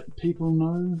you let people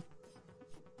know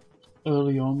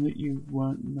early on that you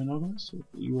weren't monogamous, or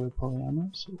that you were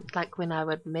polyamorous? Or? Like when I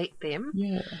would meet them.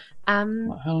 Yeah.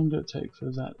 Like how long did it take for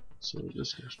that sort of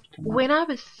discussion to come up? When I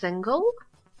was single,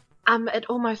 it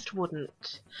almost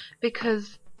wouldn't,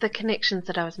 because the connections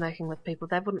that I was making with people,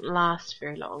 they wouldn't last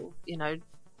very long.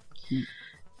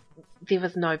 There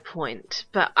was no point.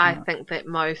 But I think that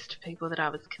most people that I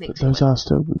was connecting But those with, are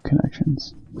still good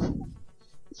connections.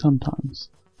 Sometimes.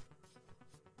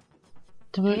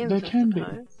 depends, They I can be.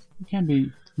 suppose. They can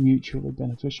be mutually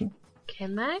beneficial.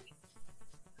 Can they?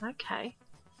 Okay.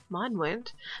 Mine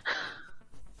weren't.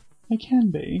 They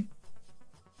can be.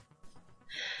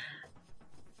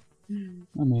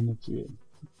 I mean, if you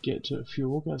get to a few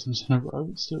orgasms in a row,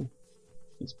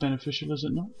 it's beneficial, is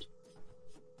it not?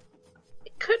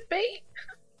 It could be.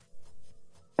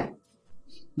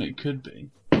 It could be.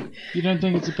 You don't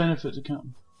think it's a benefit to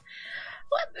come?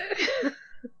 What?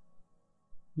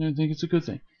 You don't think it's a good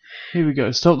thing? Here we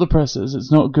go. Stop the presses.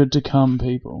 It's not good to cum,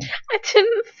 people. I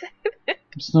didn't say that.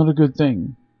 It's not a good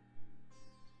thing.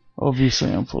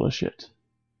 Obviously, I'm full of shit.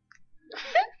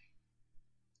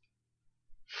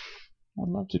 I'd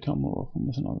love to come more often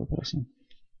with another person.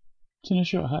 It's an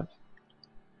issue I have.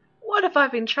 What have I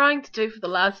been trying to do for the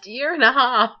last year and a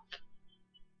half?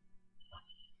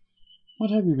 What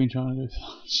have you been trying to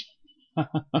do?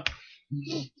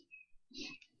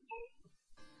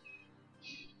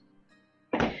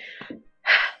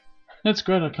 That's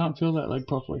great, I can't feel that leg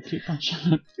properly. Keep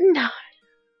punching it. No.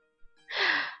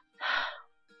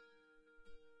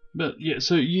 But yeah,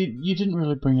 so you didn't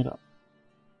really bring it up.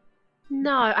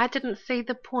 No, I didn't see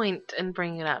the point in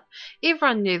bringing it up.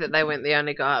 Everyone knew that they weren't the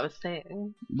only guy I was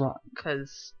seeing. Right.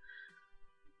 Because,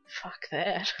 fuck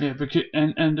that. Yeah, because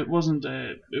and it wasn't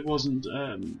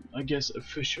I guess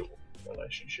official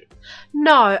relationship.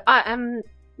 No,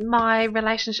 my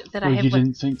relationship that I Well, have you with...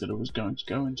 didn't think that it was going to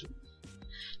go into.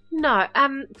 No,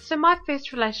 so my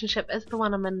first relationship is the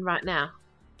one I'm in right now.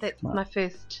 That's Right. my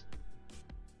first...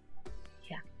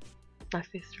 Yeah, my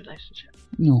first relationship.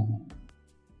 No.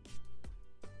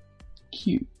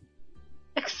 Cute.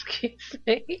 Excuse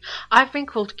me? I've been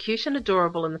called cute and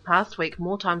adorable in the past week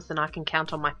more times than I can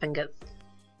count on my fingers.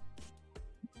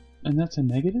 And that's a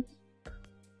negative?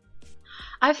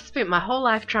 I've spent my whole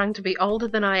life trying to be older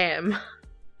than I am.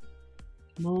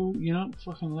 Well, you're not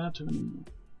fucking allowed to anymore.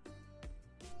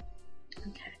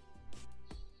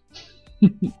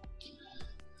 Okay.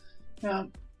 Now,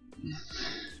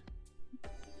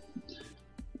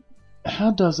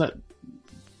 how does that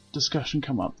discussion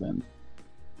come up then?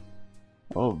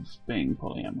 Of being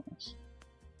polyamorous?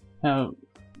 How,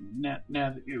 now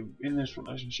that you're in this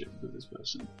relationship with this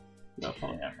person, you're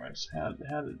polyamorous, how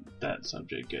did that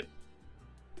subject get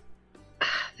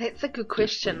That's a good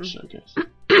question. broached, I guess?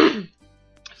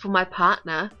 For my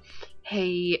partner,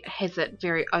 he has it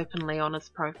very openly on his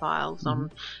profiles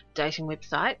on dating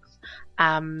websites.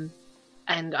 And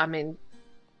I mean,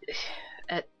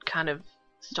 it kind of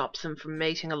stops him from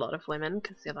meeting a lot of women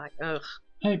because they're like, ugh.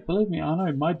 Hey, believe me, I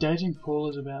know, my dating pool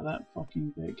is about that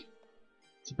fucking big.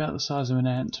 It's about the size of an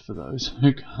ant for those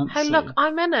who can't Hey, see. look,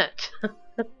 I'm in it.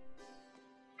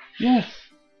 Yeah.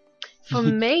 For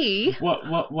me,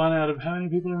 What, one out of how many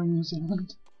people are in New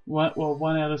Zealand?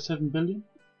 One out of 7 billion?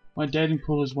 My dating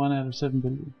pool is 1 out of 7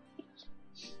 billion.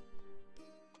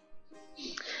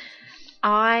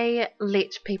 I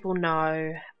let people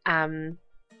know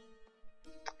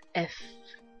if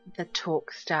the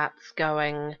talk starts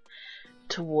going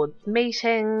towards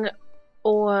meeting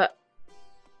or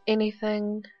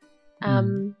anything.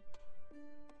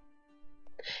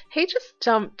 He just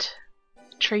dumped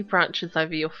tree branches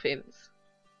over your fence.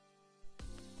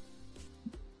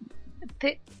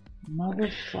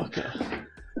 Motherfucker.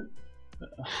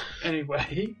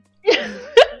 Anyway,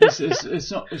 it's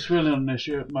really not an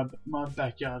issue. My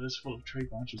backyard is full of tree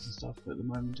branches and stuff at the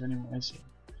moment anyway, so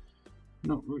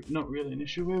not really an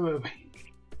issue. Where were we?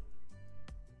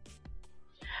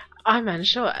 I'm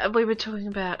unsure. We were talking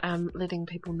about letting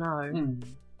people know.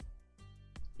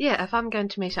 Yeah, if I'm going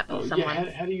to meet up with someone.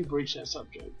 Yeah, how do you breach that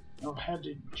subject? Or how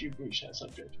did you breach that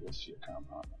subject with your current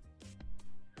partner?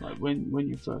 Like when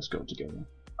you first got together?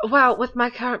 Well, with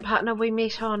my current partner, we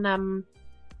met on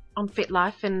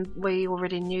FetLife, and we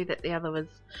already knew that the other was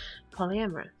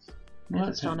polyamorous. Well,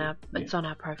 It's on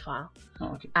our profile.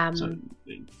 Oh, okay. So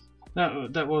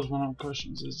that was one of the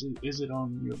questions. Is it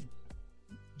on your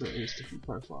various different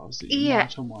profiles that you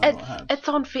might or might not have? It's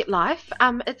on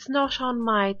FetLife. It's not on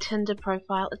my Tinder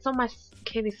profile. It's on my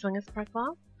Kiwi Swingers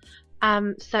profile.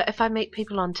 So if I meet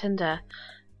people on Tinder,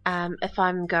 if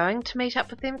I'm going to meet up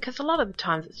with them, because a lot of the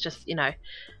times it's just,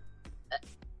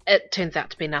 it turns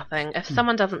out to be nothing. If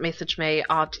someone doesn't message me,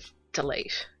 I'll just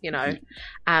delete,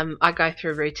 I go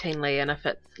through routinely, and if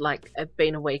it's like it's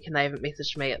been a week and they haven't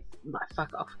messaged me, it's like,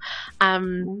 fuck off.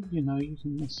 Well, you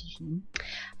can message them.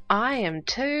 I am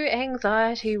too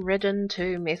anxiety ridden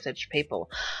to message people.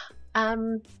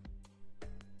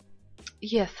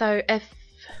 Yeah, so if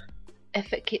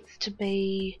it gets to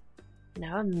be,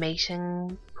 a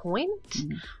meeting point,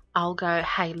 I'll go,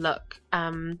 hey, look,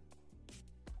 I'm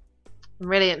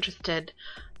really interested.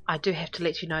 I do have to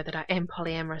let you know that I am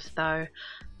polyamorous, though.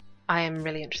 I am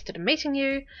really interested in meeting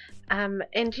you. And,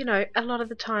 a lot of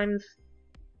the times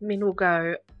men will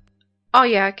go, oh,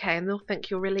 yeah, okay, and they'll think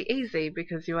you're really easy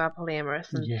because you are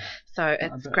polyamorous. And so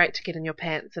it's great to get in your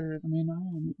pants. And I mean, I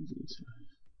am easy, so.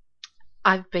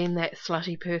 I've been that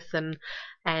slutty person,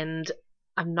 and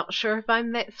I'm not sure if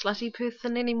I'm that slutty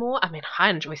person anymore. I mean, I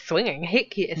enjoy swinging,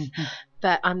 heck yes,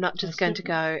 but I'm not just going to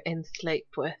go and sleep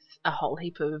with a whole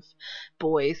heap of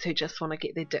boys who just want to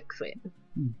get their dicks wet.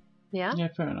 Yeah? Yeah,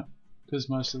 fair enough. Because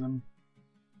most of them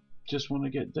just want to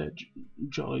get their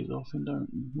jollies off and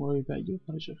don't worry about your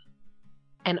pleasure.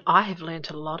 And I have learnt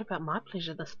a lot about my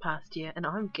pleasure this past year, and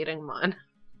I'm getting mine.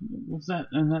 What's that?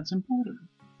 And that's important.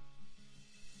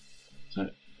 So,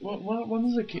 one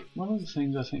of the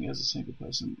things I think as a single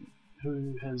person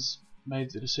who has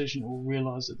made the decision or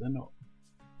realised that they're not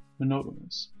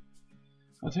monogamous,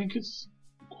 I think it's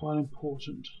quite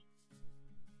important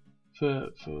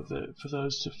for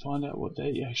those to find out what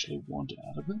they actually want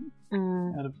out of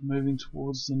it, out of moving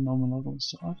towards the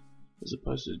non-monogamous side, as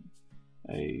opposed to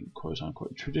a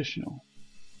quote-unquote traditional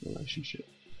relationship.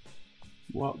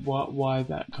 Why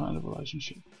that kind of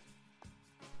relationship?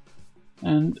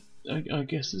 And I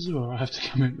guess this is where I have to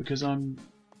come in, because I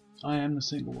am the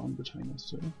single one between us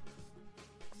two.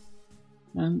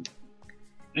 And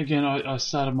again, I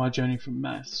started my journey from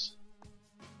maths.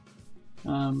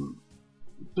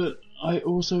 But I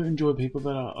also enjoy people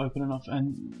that are open enough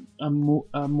and are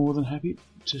more than happy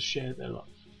to share their love.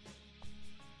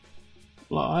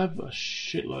 Like, I have a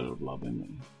shitload of love in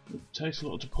me. It takes a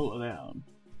lot to pull it out,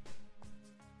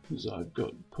 because I've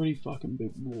got pretty fucking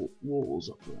big walls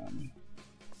up around me.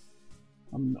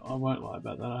 I won't lie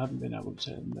about that. I haven't been able to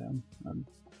tear them down.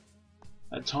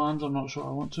 At times I'm not sure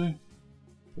I want to,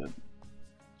 but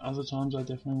other times I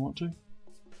definitely want to.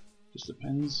 Just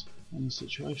depends on the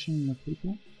situation and the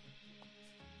people.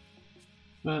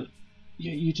 But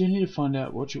yeah, you do need to find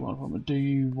out what you want from it. Do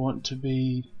you want to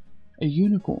be a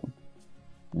unicorn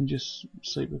and just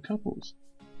sleep with couples?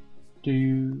 Do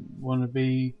you want to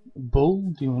be a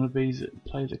bull? Do you want to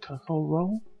play the cuckold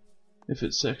role if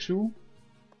it's sexual?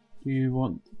 Do you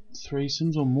want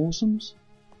threesomes or moresomes?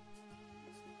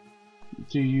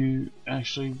 Do you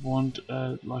actually want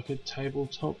like a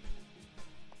tabletop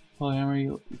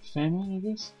polyamory family, I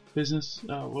guess? Business,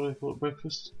 what do they call it?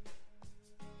 Breakfast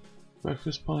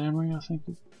polyamory, I think,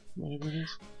 whatever it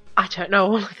is. I don't know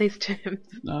all of these terms.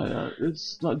 No,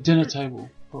 it's like dinner table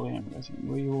polyamory, I think,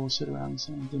 where you all sit around the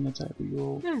same dinner table. You're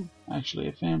all actually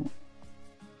a family.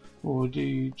 Or do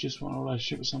you just want a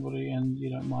relationship with somebody and you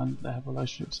don't mind they have a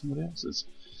relationship with somebody else? It's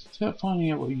about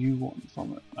finding out what you want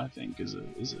from it, I think, is a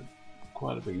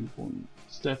quite a big important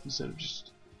step, instead of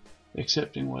just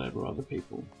accepting whatever other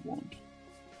people want.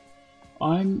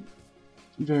 I'm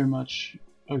very much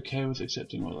okay with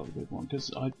accepting what other people want,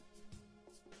 because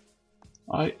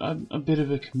I'm a bit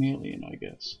of a chameleon, I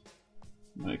guess,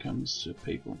 when it comes to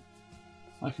people.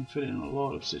 I can fit in a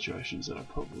lot of situations that I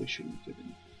probably shouldn't fit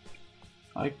in.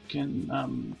 I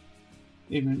can,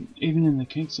 even in the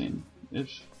kink scene,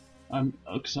 because I'm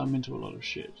into a lot of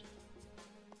shit.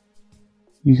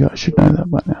 You guys should know that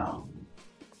by now.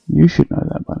 You should know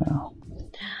that by now.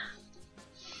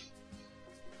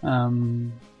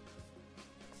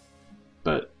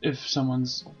 But if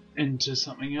someone's into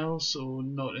something else or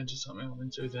not into something I'm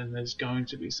into, then there's going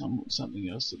to be something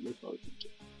else that we're both into.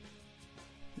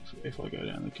 If I go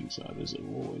down the kink side, there's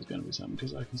always going to be something,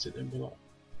 because I can sit there and be like,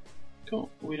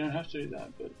 cool, we don't have to do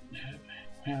that, but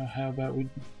how about we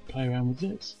play around with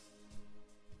this?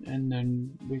 And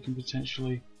then we can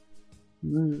potentially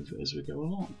move as we go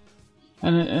along.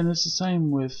 And it's the same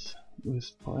with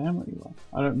polyamory. Like,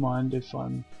 I don't mind if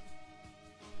I'm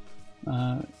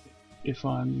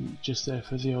just there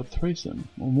for the odd threesome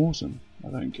or moresome. I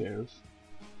don't care if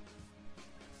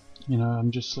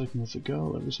I'm just sleeping with a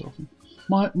girl every so often.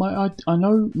 I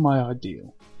know my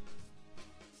ideal,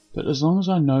 but as long as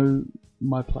I know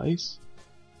my place,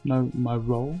 know my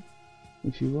role,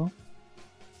 if you will,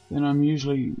 then I'm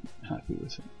usually happy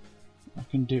with it. I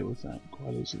can deal with that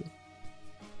quite easily,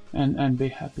 and be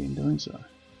happy in doing so.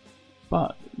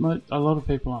 But a lot of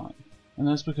people aren't, and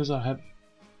that's because I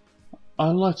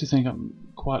like to think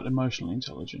I'm quite emotionally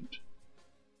intelligent,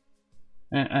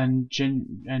 and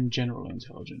generally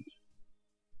intelligent.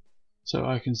 So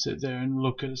I can sit there and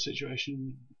look at a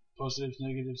situation, positives,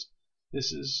 negatives.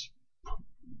 This is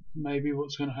maybe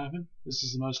what's going to happen. This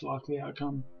is the most likely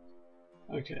outcome.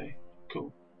 Okay,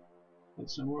 cool.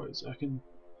 That's no worries.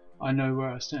 I know where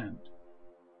I stand.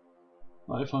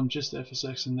 Like, if I'm just there for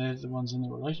sex and they're the ones in the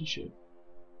relationship,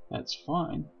 that's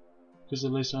fine, because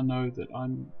at least I know that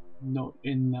I'm not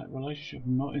in that relationship.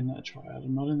 I'm not in that triad.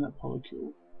 I'm not in that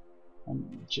polycule.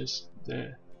 I'm just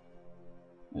there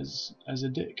as a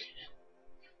dick,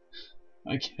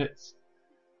 I guess.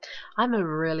 I'm a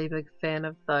really big fan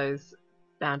of those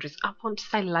boundaries. I want to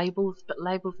say labels, but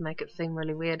labels make it seem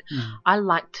really weird. I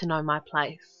like to know my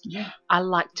place. Yeah. I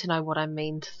like to know what I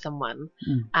mean to someone.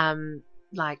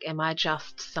 Like, am I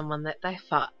just someone that they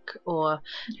fuck, or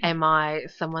am I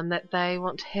someone that they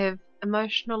want to have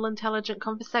emotional, intelligent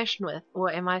conversation with,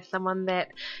 or am I someone that,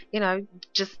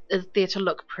 just is there to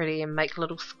look pretty and make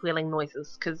little squealing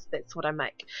noises because that's what I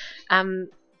make. No,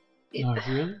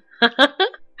 really?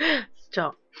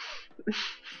 Stop.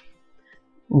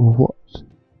 What?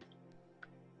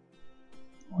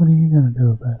 What are you going to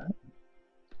do about it?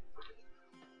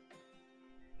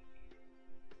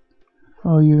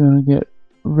 Oh, you're going to get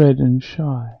red and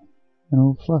shy and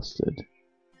all flustered.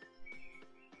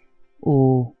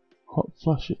 Or hot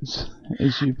flushes,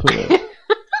 as you put it.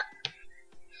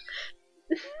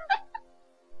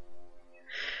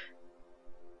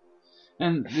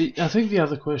 And I think the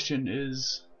other question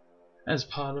is, as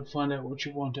part of find out what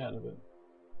you want out of it,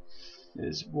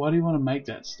 is why do you want to make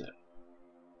that step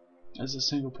as a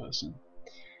single person?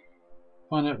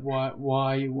 Find out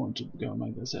why you want to go and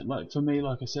make that step. Like for me,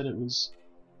 like I said,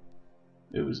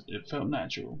 it felt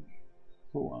natural,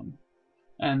 for one,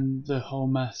 and the whole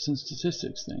maths and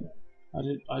statistics thing.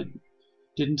 I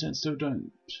didn't and still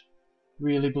don't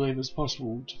really believe it's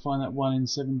possible to find that 1 in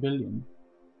 7 billion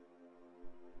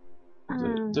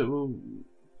that will.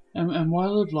 And why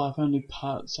live life only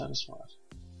part satisfied?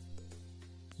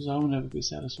 Because I will never be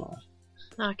satisfied.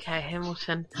 Okay,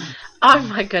 Hamilton. Oh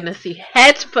my goodness, you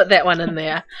had to put that one in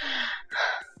there.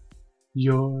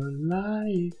 You're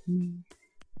like me.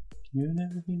 You've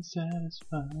never been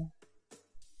satisfied.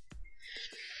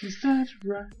 Is that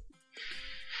right?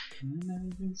 You've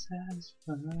never been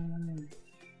satisfied.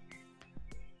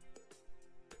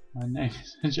 My name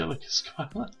is Angelica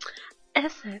Schuyler.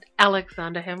 Is it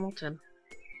Alexander Hamilton?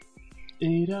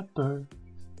 Eat a bird.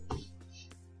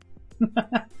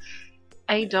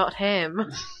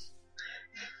 A.Ham.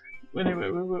 Wait.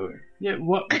 Yeah,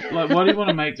 why do you want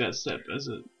to make that step?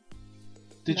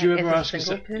 Did you ever ask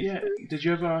yourself? Yeah, did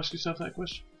you ever ask yourself that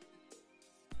question?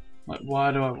 Like,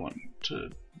 why do I want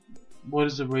to? What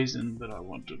is the reason that I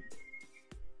want to?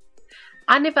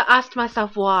 I never asked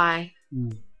myself why.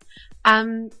 Do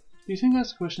you think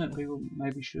that's a question that people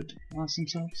maybe should ask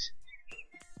themselves?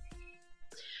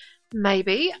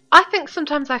 Maybe. I think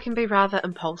sometimes I can be rather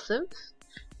impulsive.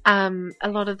 A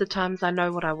lot of the times I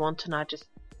know what I want and I just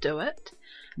do it.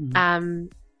 Mm-hmm.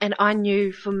 And I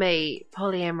knew for me,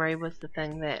 polyamory was the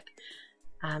thing that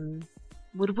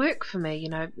would work for me.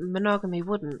 Monogamy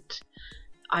wouldn't.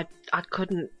 I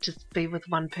couldn't just be with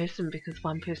one person because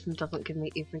one person doesn't give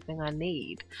me everything I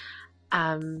need.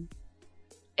 And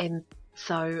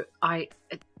so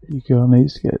You girl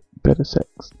needs to get better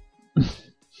sex.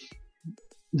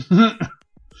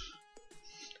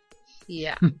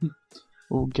 Yeah.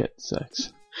 Or get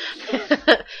sex.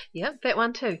 Yep, that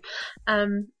one too.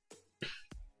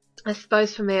 I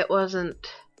suppose for me it wasn't.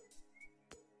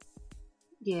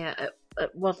 Yeah,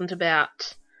 it wasn't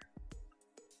about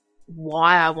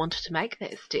why I wanted to make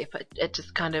that step. It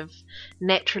just kind of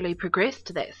naturally progressed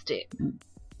to that step.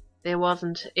 There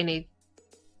wasn't any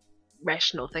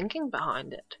rational thinking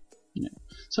behind it. Yeah.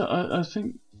 So I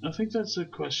think that's a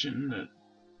question that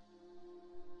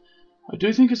I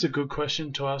do think it's a good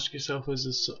question to ask yourself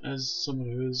as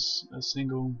someone who is a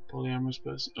single polyamorous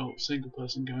person or single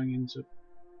person going into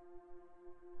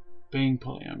being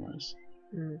polyamorous.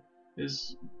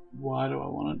 Is why do I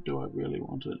want it? Do I really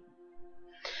want it?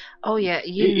 Oh yeah,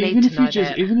 you need to know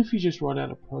that. Even if you just write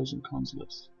out a pros and cons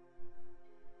list.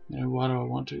 Why do I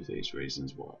want to? These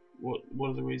reasons. What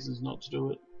are the reasons not to do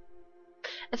it?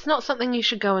 It's not something you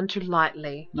should go into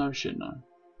lightly. No shit, no.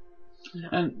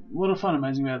 And what I find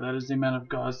amazing about that is the amount of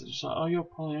guys that just like, oh, you're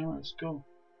polyamorous, go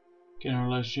get in a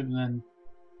relationship, and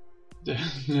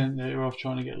then they're off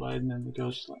trying to get laid, and then the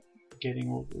girl's just like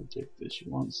getting all the dick that she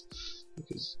wants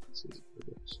because it's easy for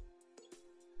the girls.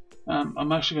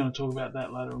 I'm actually going to talk about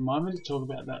that later. Remind me to talk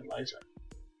about that later.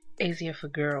 Easier for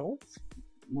girls.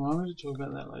 Remind me to talk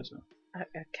about that later.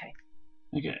 Okay.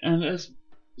 Okay, and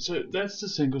so that's the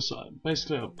single side.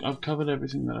 Basically, I've covered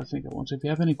everything that I think I want to. If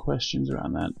you have any questions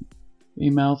around that,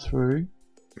 email through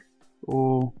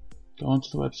or go onto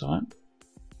the website.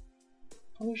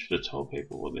 Probably should have told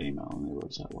people what the email on their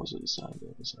website was at the start of the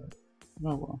episode.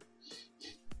 Oh well.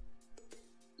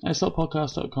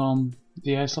 aslotpodcast.com,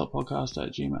 the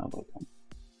aslotpodcast@gmail.com.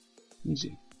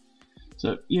 Easy.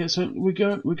 So yeah, so we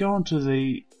go onto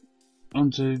the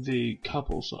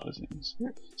couple side of things.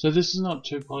 Yep. So this is not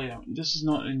two polyamorous. This is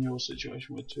not in your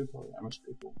situation where two polyamorous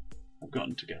people have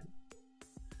gotten together.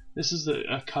 This is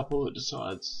a couple that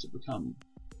decides to become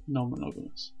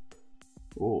non-monogamous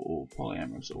or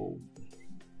polyamorous or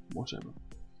whatever.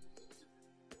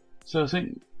 So I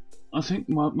think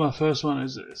my first one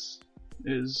is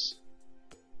this: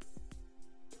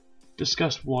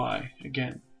 discuss why,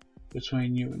 again,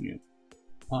 between you and your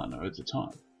partner at the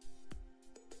time.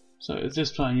 So at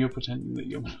this time, you're pretending that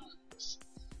you're monogamous.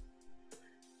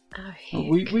 Oh, Well,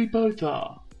 heck. we both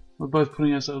are. We're both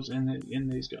putting ourselves in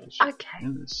these guys. Okay.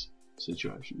 In this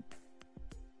situation.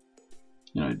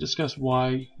 Discuss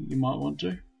why you might want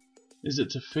to. Is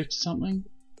it to fix something?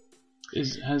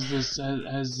 Has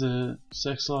the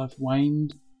sex life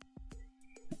waned?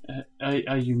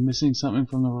 Are you missing something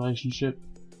from the relationship?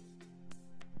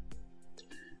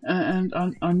 And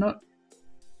I'm not.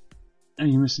 Are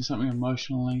you missing something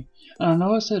emotionally? And I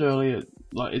know I said earlier,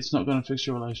 like, it's not going to fix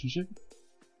your relationship,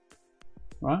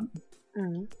 right?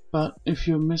 Mm. But if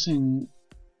you're missing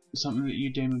something that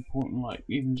you deem important, like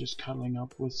even just cuddling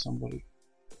up with somebody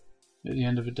at the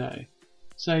end of a day,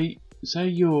 say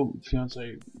your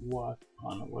fiance, wife,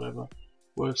 partner, whatever,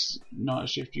 works night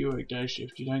shift, you work day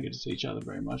shift, you don't get to see each other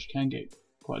very much, can get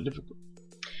quite difficult.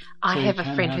 I So have you a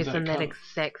can friend have who's that in that cuddle.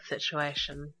 exact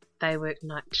situation. They work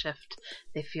night shift,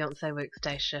 their fiance works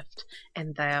day shift,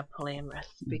 and they are polyamorous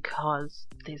because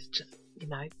there's just,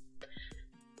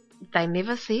 they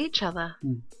never see each other.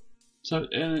 So,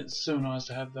 and it's so nice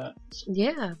to have that.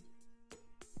 Yeah,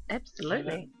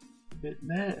 absolutely. That bit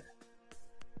there.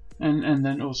 And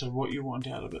then also what you want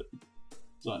out of it.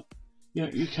 It's like,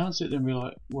 you can't sit there and be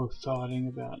like, we're fighting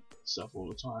about stuff all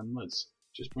the time. Let's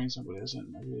just bring somebody else in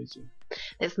and make it easier.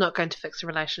 It's not going to fix a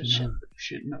relationship.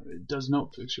 No, it does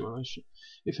not fix your relationship.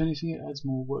 If anything, it adds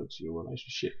more work to your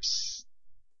relationships.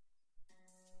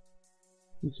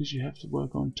 Because you have to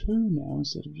work on two now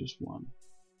instead of just one.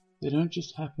 They don't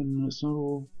just happen, and it's not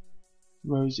all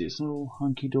rosy, it's not all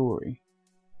hunky-dory,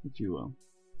 if you will.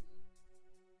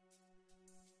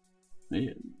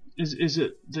 Is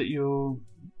it that you're,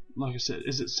 like I said,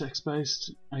 is it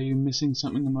sex-based? Are you missing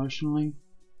something emotionally?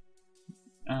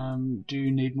 Do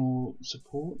you need more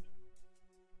support?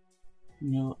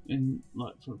 From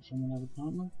another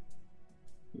partner?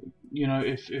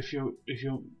 If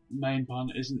your main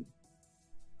partner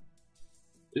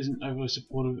isn't overly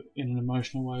supportive in an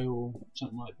emotional way or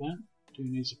something like that, do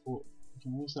you need support from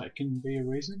someone else? That can be a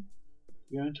reason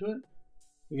to go into it.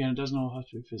 Again, it doesn't all have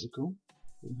to be physical.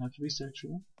 It doesn't have to be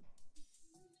sexual.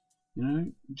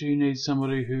 Do you need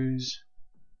somebody who's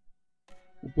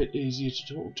a bit easier to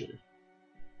talk to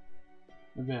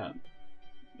about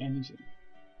anything?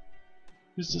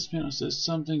 Because let's be honest, there's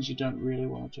some things you don't really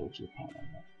want to talk to your partner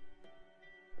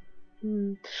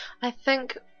about. I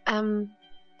think,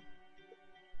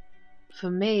 for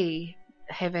me,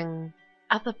 having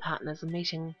other partners and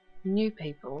meeting new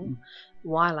people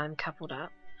while I'm coupled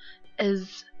up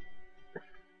is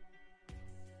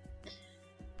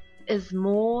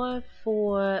more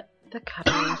for the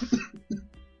cuddles.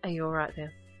 Are you alright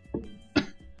there?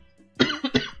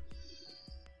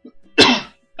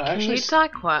 Can you die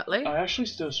quietly? I actually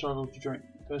still struggle to drink.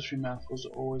 The first few mouthfuls are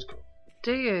always cold.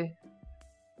 Do you?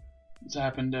 It's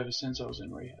happened ever since I was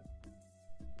in rehab.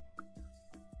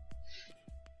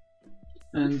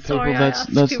 And Sorry, people, I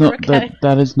that's asked you, not okay.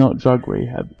 that is not drug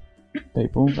rehab,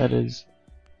 people. That is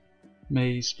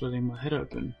me splitting my head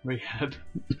open rehab.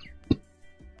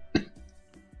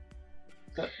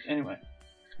 But anyway,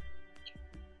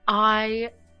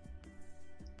 I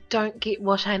don't get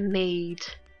what I need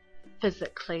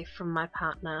physically from my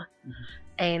partner,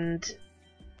 and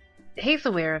he's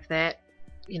aware of that,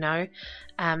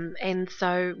 and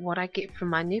so what I get from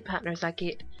my new partner is I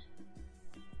get,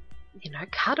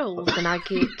 cuddles, and I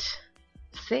get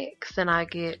sex, and I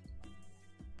get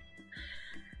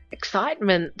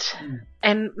excitement.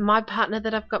 And my partner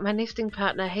that I've got, my nesting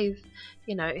partner, he's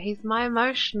my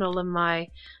emotional and my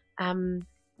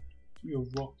you're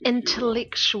rocky.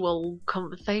 intellectual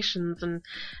conversations. And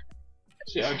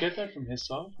see, I get that from his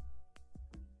side.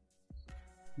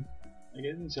 I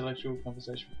get an intellectual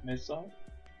conversation from his side.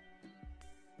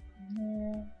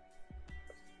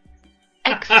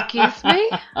 excuse me,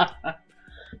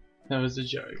 That was a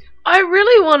joke. I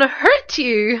really want to hurt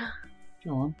you.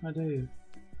 Go on, how dare you?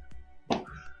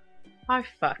 Oh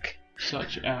fuck.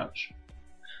 Such ouch.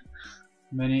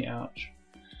 Many ouch.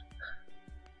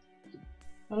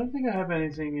 I don't think I have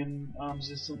anything in arm's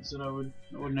distance that I would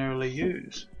ordinarily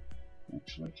use.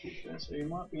 Actually, so you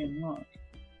might be in luck.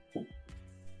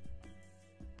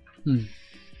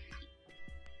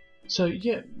 So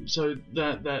yeah, so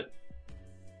that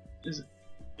is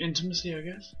intimacy, I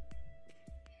guess.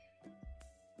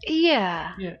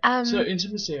 Yeah. Yeah. So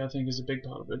intimacy, I think, is a big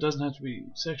part of it. It doesn't have to be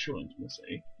sexual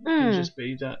intimacy. It can just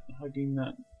be that hugging,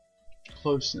 that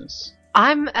closeness.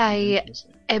 I'm a Intimacy.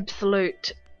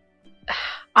 absolute.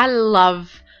 I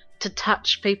love to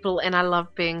touch people, and I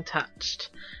love being touched.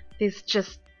 There's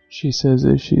just She says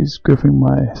that she's gripping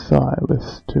my thigh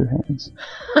with 2 hands.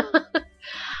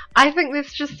 I think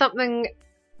there's just something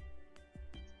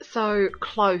so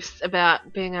close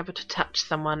about being able to touch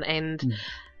someone, and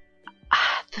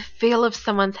the feel of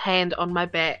someone's hand on my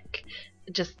back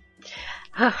just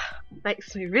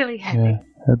makes me really happy. Yeah,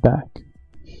 her back.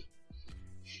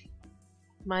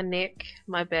 My neck,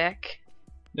 my back.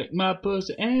 Lick my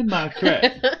pussy and my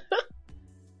crack.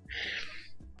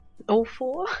 All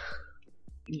 4?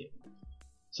 Yeah.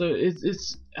 So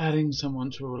it's adding someone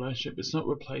to a relationship. It's not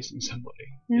replacing somebody.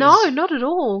 No, not at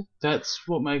all. That's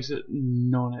what makes it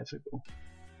non-ethical.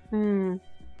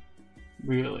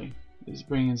 Really, is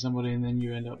bringing in somebody and then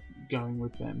you end up going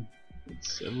with them.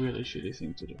 It's a really shitty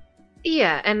thing to do.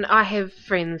 Yeah, and I have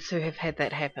friends who have had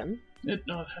that happen. It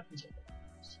happens.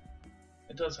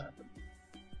 It does happen.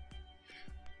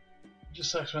 It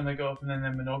just sucks when they go up and then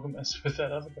they're monogamous with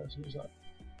that other person who's like,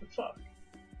 the fuck?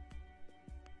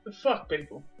 The fuck,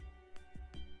 people?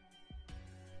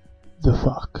 The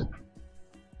fuck?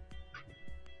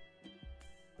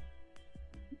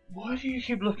 Why do you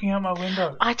keep looking out my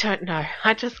window? I don't know.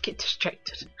 I just get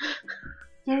distracted.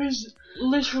 There is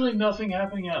literally nothing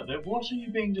happening out there. What are you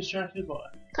being distracted by?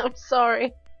 I'm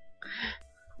sorry.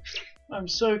 I'm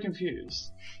so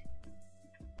confused.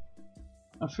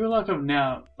 I feel like I'm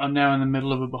now in the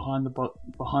middle of a behind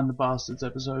the bastards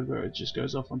episode where it just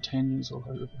goes off on tangents all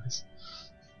over the place.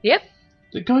 Yep.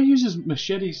 The guy uses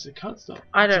machetes to cut stuff.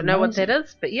 I It's don't know what amazing. that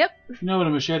is, but yep. You know what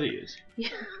a machete is?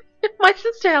 My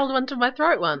sister held one to my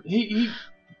throat once. He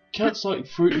cuts like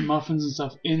fruit and muffins and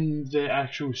stuff in their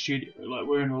actual studio. Like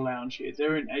we're in a lounge here.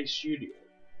 They're in a studio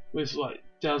with like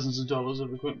thousands of dollars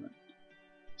of equipment.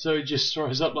 So he just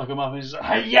throws up like a muffin. He's like,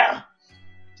 hey, yeah!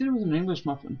 Did it with an English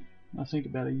muffin, I think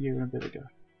about a year and a bit ago.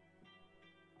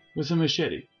 With a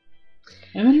machete.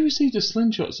 And then he received a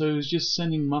slingshot, so he was just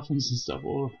sending muffins and stuff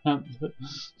all around the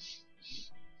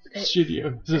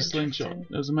studio with a slingshot.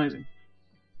 That was amazing.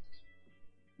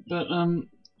 But,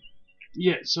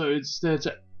 yeah, so it's there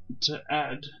to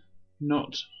add,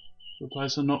 not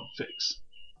replace or not fix.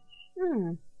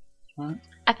 Right?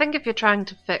 I think if you're trying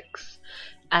to fix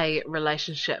a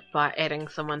relationship by adding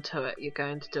someone to it, you're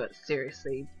going to do it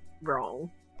seriously wrong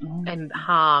and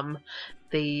harm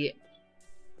the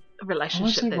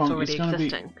relationship that's already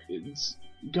existing. It's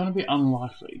going to be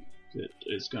unlikely that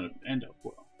it's going to end up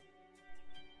well.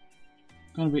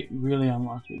 It's going to be really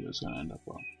unlikely that it's going to end up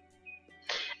well.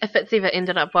 If it's ever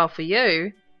ended up well for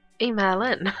you, email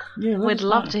in. Yeah, We'd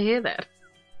love to hear that.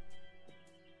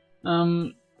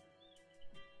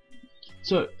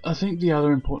 So I think the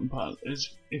other important part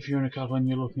is, if you're in a couple and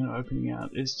you're looking at opening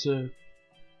out, is to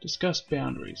discuss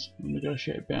boundaries and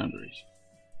negotiate boundaries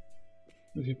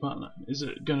with your partner. Is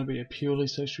it going to be a purely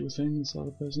sexual thing, this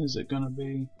other person? Is it going to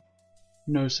be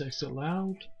no sex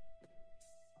allowed?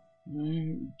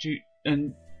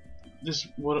 And this,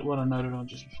 what I noted on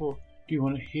just before, do you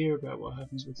want to hear about what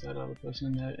happens with that other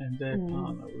person and their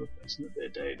partner, or the person that they're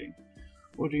dating?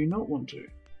 Or do you not want to?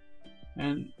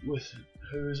 And with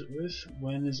who is it with?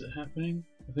 When is it happening?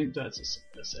 I think that's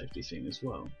a safety thing as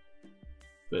well.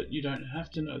 But you don't have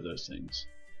to know those things.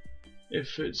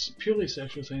 If it's purely a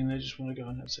sexual thing and they just want to go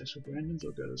and have sex with randoms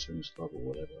or go to a swimmers club or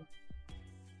whatever,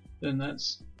 then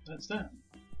that's that,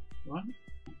 right?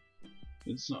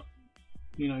 It's not,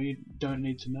 you don't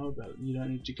need to know about it. You don't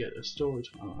need to get a story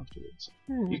time afterwards.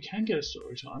 You can get a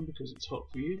story time because it's hot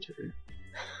for you too.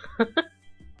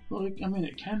 Well, I mean,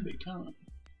 it can be, can't it?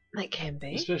 It can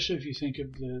be. Especially if you think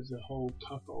of the whole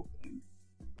cuckold thing.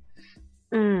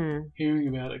 Hearing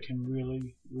about it can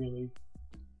really, really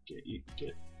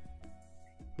get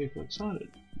people excited.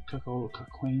 Cuckold or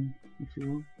cuck-queen, if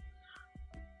you will.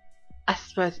 I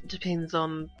suppose it depends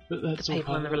on the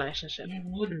people in the relationship. Yeah,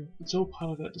 well, it's all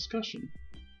part of that discussion.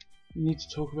 You need to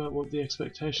talk about what the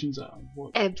expectations are.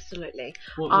 Absolutely.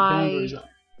 What the boundaries are.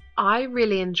 I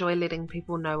really enjoy letting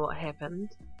people know what happened.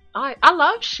 I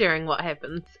love sharing what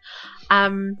happens.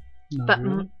 No, But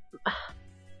really?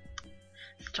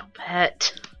 Stop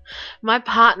it. My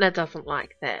partner doesn't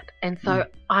like that, and so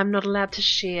I'm not allowed to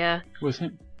share With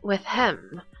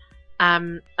him. I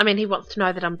mean, he wants to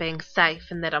know that I'm being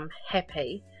safe and that I'm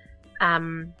happy,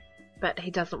 but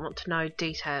he doesn't want to know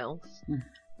details.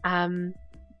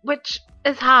 Which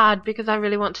is hard because I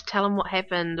really want to tell him what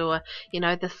happened, or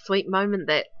the sweet moment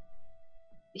that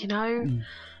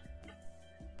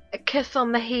a kiss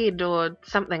on the head or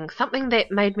something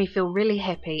that made me feel really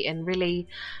happy and really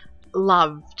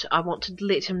loved. I want to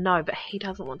let him know, but he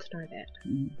doesn't want to know that.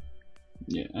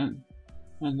 Yeah,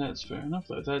 and that's fair enough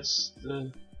though. That's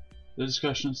the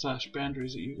discussion /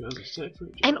 boundaries that you guys have set for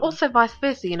each other. And also vice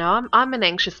versa, you know, I'm an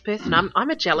anxious person, I'm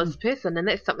a jealous person, and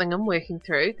that's something I'm working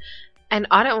through. And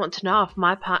I don't want to know if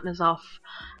my partner's off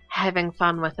having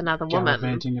fun with another woman.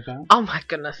 Gallivanting about. Oh my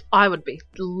goodness, I would be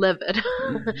livid.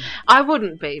 I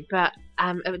wouldn't be, but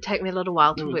it would take me a little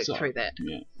while to work through that.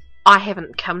 Yeah. I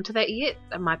haven't come to that yet,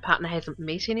 and my partner hasn't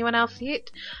met anyone else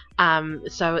yet.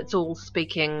 So it's all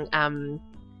speaking...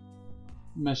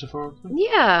 Metaphorically?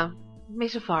 Yeah,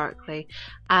 metaphorically.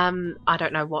 I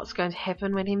don't know what's going to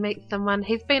happen when he meets someone.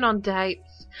 He's been on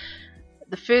dates.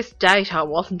 The first date I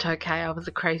wasn't okay. I was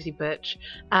a crazy bitch.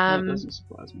 That doesn't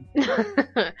surprise me.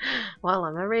 Well,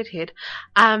 I'm a redhead.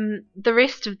 The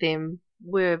rest of them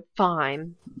were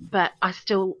fine, but I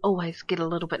still always get a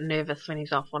little bit nervous when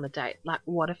he's off on a date. Like,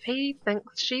 what if he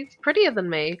thinks she's prettier than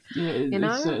me? Yeah, you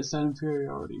know? It's that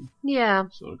inferiority Yeah.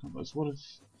 sort of complex. What if,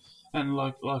 and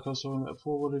like I was talking about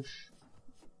before, what if,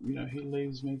 you know, he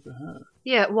leaves me for her?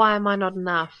 Yeah, why am I not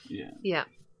enough? Yeah. Yeah.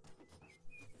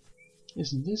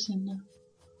 Isn't this in there?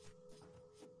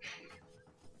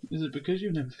 Is it because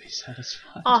you'll never be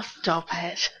satisfied? Oh, stop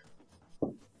it.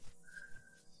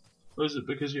 Or is it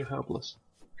because you're helpless?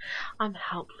 I'm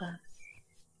helpless.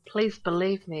 Please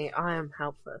believe me, I am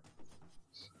helpless.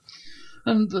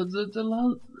 And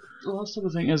the last sort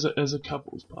of thing, as a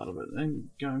couple's part of it, and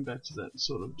going back to that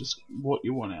sort of just what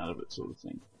you want out of it sort of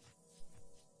thing.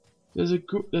 There's a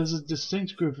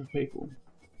distinct group of people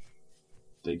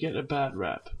that get a bad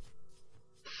rap.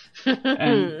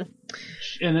 and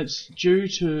it's due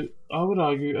to, I would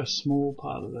argue, a small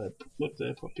part of their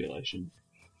population,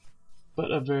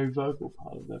 but a very vocal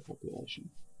part of their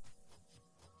population.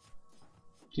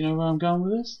 Do you know where I'm going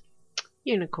with this?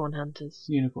 Unicorn hunters.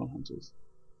 Unicorn hunters.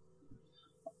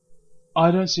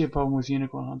 I don't see a problem with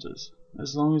unicorn hunters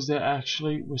as long as they're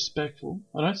actually respectful.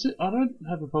 I don't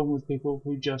have a problem with people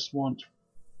who just want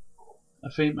a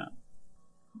female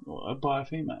or buy a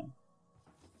female.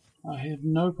 I have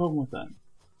no problem with that.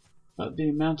 But the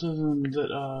amount of them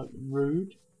that are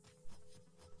rude,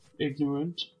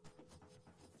 ignorant,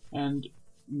 and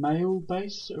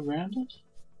male-based around it,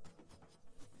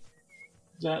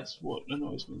 that's what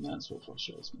annoys me, that's what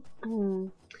frustrates me.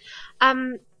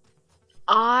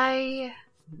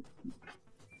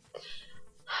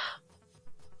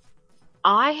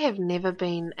 I have never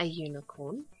been a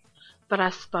unicorn, but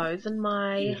I suppose in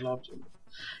my... You'd love to.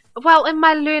 Well, in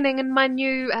my learning and my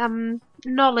new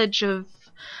knowledge of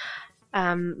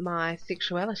my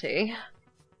sexuality,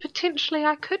 potentially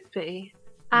I could be.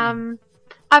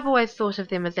 I've always thought of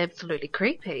them as absolutely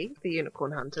creepy, the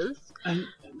unicorn hunters. And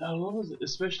a lot of it,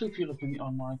 especially if you look in the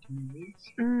online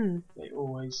communities, they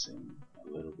always seem a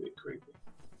little bit creepy.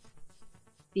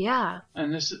 Yeah.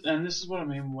 And this is what I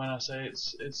mean when I say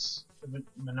it's the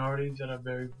minorities that are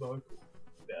very vocal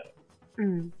about it.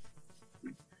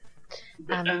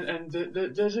 And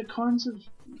there's a kinds of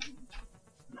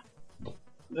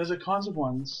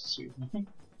ones, excuse me,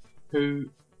 who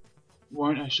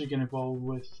won't actually get involved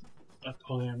with a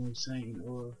polyamory scene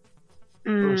or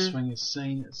a swingers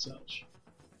scene as such.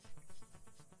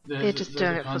 They're just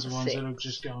doing it for the kinds of ones sex. that'll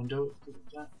just go and do it for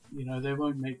that. You know, they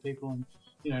won't meet people and,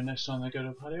 you know, next time they go to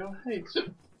a party, oh hey,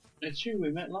 it's you, we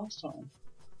met last time.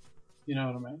 You know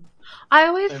what I mean? I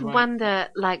always wonder,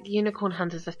 like, unicorn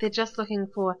hunters, if they're just looking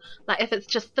for, like, if it's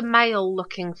just the male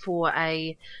looking for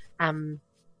a female,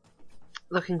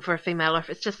 or if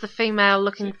it's just the female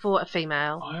looking for a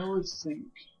female. I always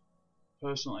think,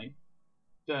 personally,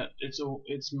 that it's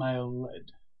male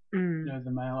led. You know,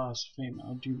 the male asks the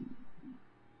female,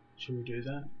 should we do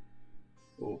that?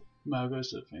 Or male goes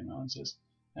to the female and says,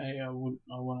 hey, I want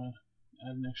to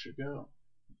add an extra girl.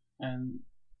 And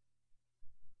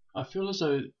I feel as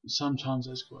though sometimes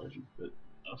there's coercion, but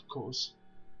of course,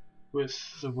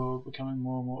 with the world becoming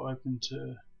more and more open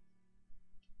to,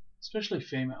 especially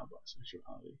female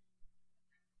bisexuality,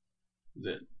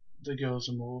 that the girls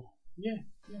are more, yeah,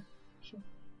 sure,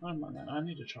 I don't mind that. I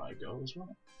need to try a girl as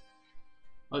well.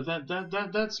 Like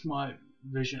that's my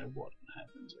vision of what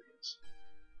happens, I guess.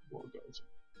 What goes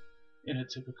in a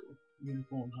typical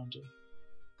unicorn hunter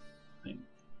thing.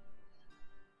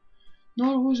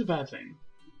 Not always a bad thing.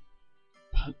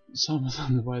 But some of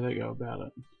them, the way they go about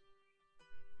it,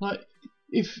 like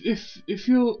if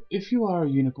you are a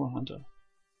unicorn hunter,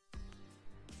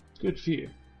 good for you.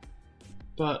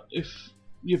 But if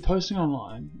you're posting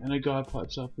online and a guy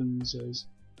pipes up and says,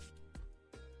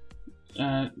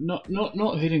 not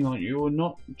hitting on you or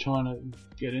not trying to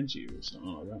get into you or something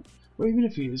like that, or even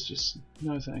if he is just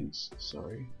no thanks,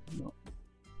 sorry, not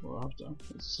or after,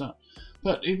 let's start.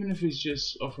 But even if he's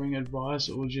just offering advice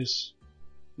or just,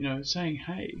 you know, saying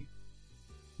hey,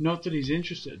 Not that he's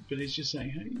interested, but he's just saying,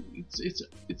 hey,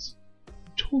 it's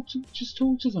talk to them. Just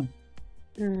talk to them.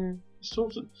 It's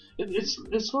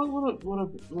like what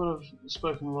I've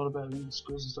spoken a lot about in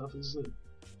schools and stuff, is that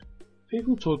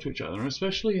people talk to each other, and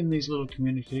especially in these little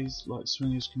communities, like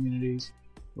swingers communities,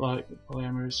 like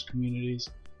polyamorous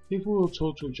communities, people will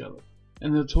talk to each other,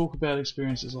 and they'll talk about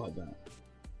experiences like that.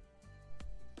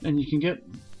 And you can get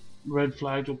red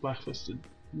flagged or blacklisted,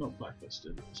 not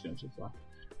blacklisted, it's going too far,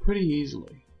 pretty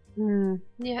easily.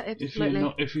 Yeah,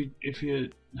 absolutely. If you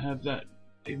have that,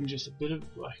 even just a bit of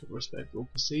lack of respect or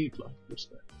perceived lack of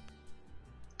respect.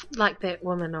 Like that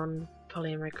woman on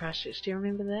Polyamory Christchurch, do you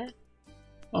remember that?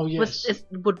 Oh yes.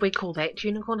 Would we call that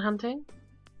unicorn hunting?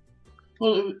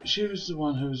 Well, she was the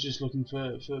one who was just looking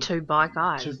for two bi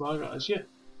guys. Two bi guys, yeah.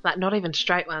 Like not even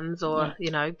straight ones or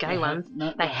gay ones.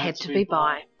 They had to be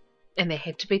bi, and there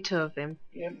had to be two of them.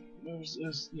 Yeah, that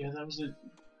was it.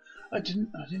 I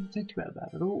didn't think about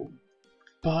that at all.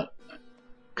 But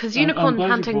because unicorn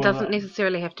hunting doesn't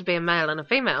necessarily have to be a male and a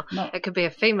female. No. It could be a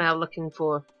female looking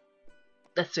for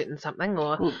a certain something,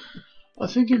 or. Well, I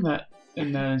think in that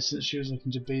instance, she was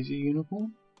looking to be the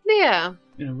unicorn. Yeah.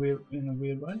 In a weird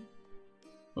way.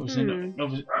 Obviously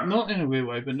not in a weird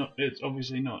way, but not. It's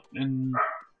obviously not in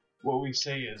what we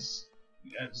see as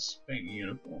being a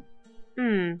unicorn.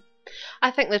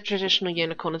 I think the traditional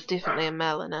unicorn is definitely a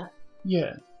male and a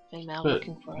female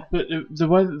looking for it. But the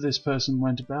way that this person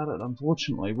went about it,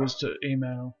 unfortunately, was to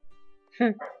email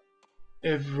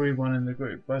everyone in the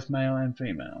group, both male and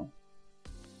female,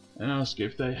 and ask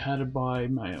if they had a bi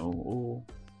male or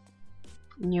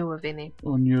knew of any,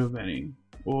 or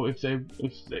if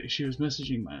she was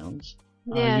messaging males.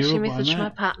 Yeah, she messaged my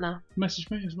partner. Messaged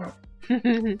me as well.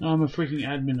 I'm a freaking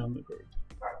admin on the group.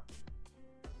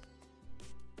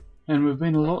 And we've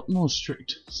been a lot more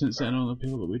strict since then on the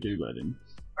people that we do let in.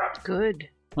 Good.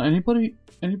 Like anybody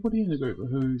in the group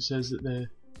who says that they're,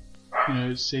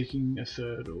 seeking a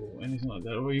third or anything like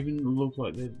that, or even look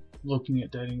like they're looking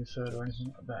at dating a third or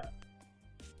anything like that,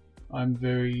 I'm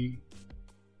very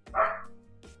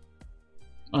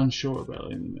unsure about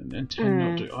letting them in and tend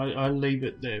not to. I leave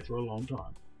it there for a long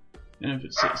time. And if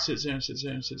it sits there,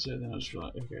 then I just feel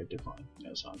like, okay, define. Yeah,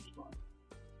 it's time to define.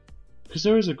 Because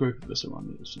there is a group of us around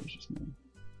it, it's not just me.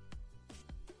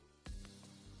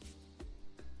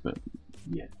 But,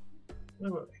 yeah.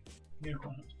 Where were we?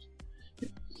 Unicorn hunters.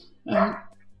 Yeah.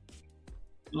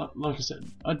 Like I said,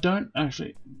 I don't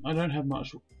have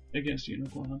much against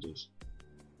unicorn hunters.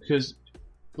 Because,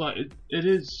 it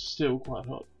is still quite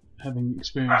hot, having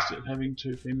experienced it, having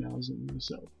two females in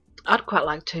yourself. I'd quite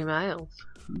like two males.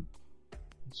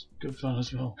 It's good fun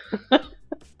as well.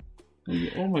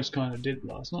 You almost kind of did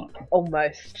last night.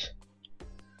 Almost.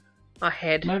 I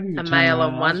had a male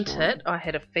on one tit, I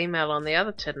had a female on the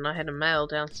other tit, and I had a male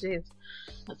downstairs.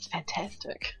 That's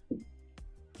fantastic.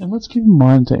 And let's keep in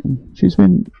mind, team, she's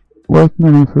been working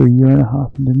on me for 1.5 years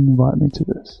and didn't invite me to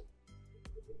this.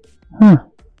 Huh.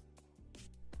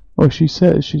 Well, she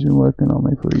says she's been working on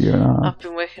me for 1.5 years. I've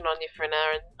been working on you for 1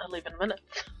 hour and 11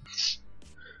 minutes.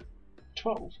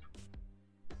 12.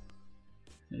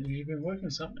 You've been working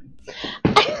something.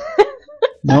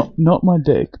 Not my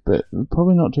dick, but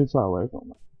probably not too far away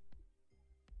from it.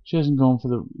 She hasn't gone for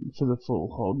the full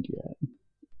hog yet.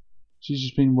 She's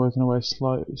just been working away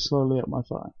slowly up my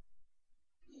thigh.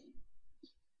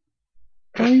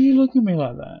 Why are you looking at me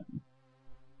like that?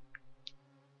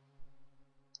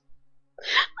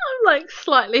 I'm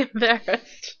slightly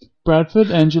embarrassed.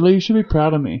 Bradford, Angela, you should be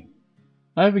proud of me.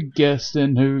 I have a guest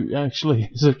in who actually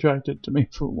is attracted to me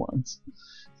for once.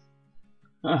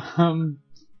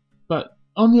 But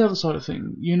on the other side of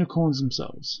things, unicorns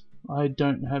themselves, I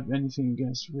don't have anything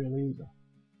against really either.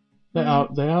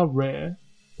 They are rare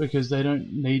because they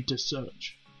don't need to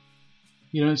search.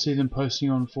 You don't see them posting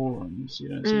on forums. You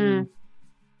don't see them.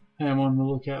 Hey, I'm on the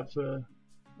lookout for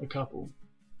a couple.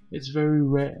 It's very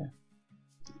rare,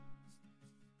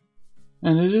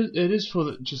 and it is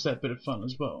for just that bit of fun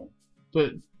as well.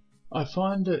 But I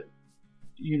find that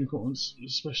unicorns,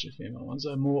 especially female ones,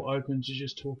 are more open to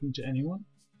just talking to anyone.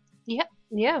 Yep.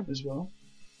 Yeah. As well,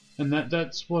 and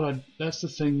that's the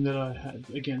thing that I had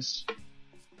against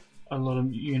a lot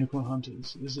of unicorn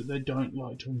hunters, is that they don't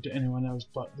like talking to anyone else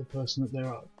but the person that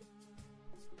they're after.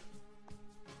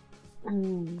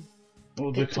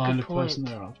 Or the kind of person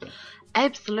they're after.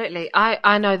 Absolutely.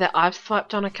 I know that I've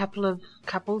swiped on a couple of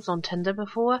couples on Tinder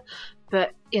before,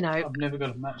 but I've never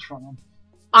got a match from them.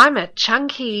 I'm a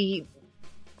chunky,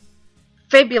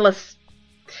 fabulous,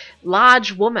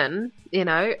 large woman,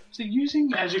 So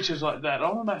using adjectives like that, I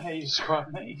don't know how you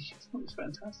describe me. It's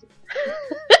fantastic.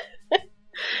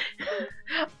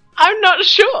 I'm not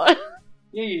sure.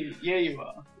 Yeah, you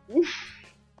are.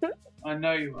 I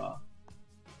know you are.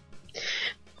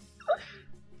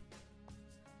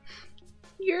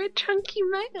 You're a chunky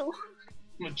male.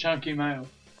 I'm a chunky male.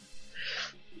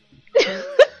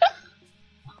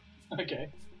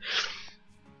 Okay.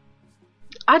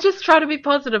 I just try to be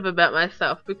positive about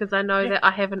myself because I know that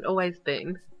I haven't always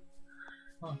been.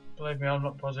 Oh, believe me, I'm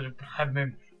not positive. I haven't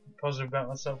been positive about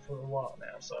myself for a while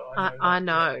now, so I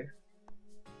know.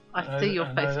 I see your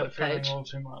I know that Facebook feeling page. all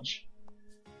too much.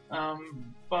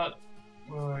 But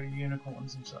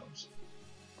unicorns themselves.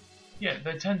 Yeah,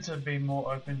 they tend to be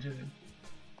more open to,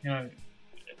 you know,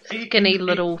 Skinny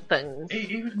little things.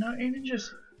 even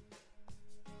just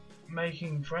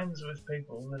making friends with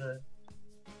people that are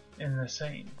in the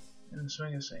scene, in the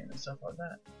swinger scene and stuff like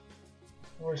that.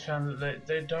 I've always found that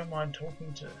they don't mind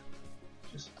talking to,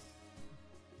 just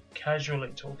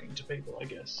casually talking to people, I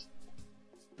guess,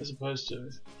 as opposed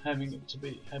to having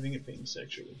it being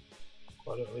sexual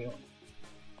quite early on.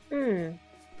 Hmm.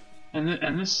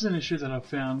 And this is an issue that I've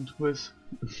found with.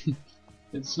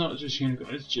 It's not just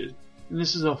unicorn. It's just, and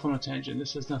this is off on a tangent.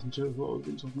 This has nothing to do with what we've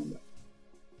been talking about.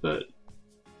 But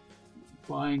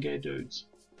buying gay dudes,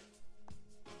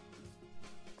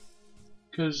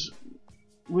 because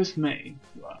with me,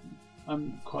 right,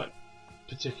 I'm quite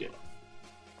particular,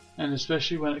 and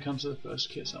especially when it comes to the first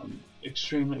kiss, I'm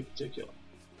extremely particular.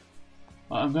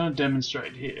 I'm going to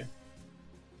demonstrate here,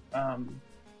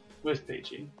 with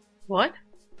PG. What?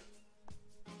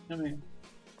 I mean,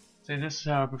 see, this is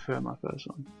how I prefer my first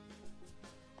one.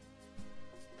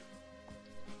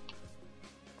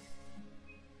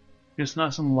 Just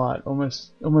nice and light,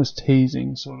 almost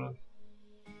teasing, sort of,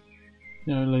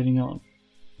 leading on.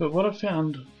 But what I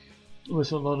found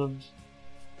with a lot of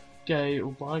gay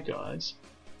or bi guys,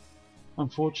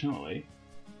 unfortunately,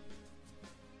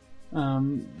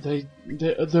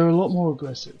 they're a lot more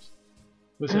aggressive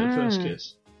with that first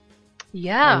kiss.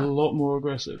 Yeah. A lot more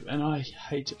aggressive, and I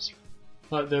hate it.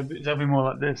 Like they'll be more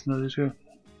like this, and they'll just go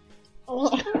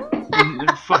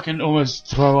and fucking almost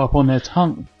throw up on their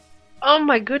tongue. Oh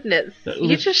my goodness!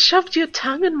 You just shoved your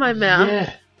tongue in my mouth.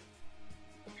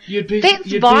 Yeah.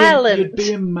 That's violent. You'd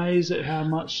be amazed at how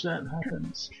much that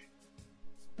happens,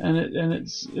 and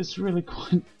it's really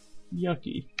quite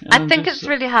yucky. And I think it's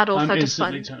really hard also I'm to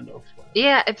instantly find. turned off.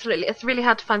 Yeah, absolutely. It's really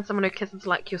hard to find someone who kisses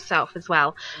like yourself as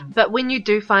well. But when you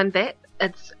do find that,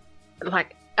 it's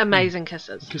like amazing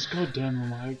kisses. Because goddamn,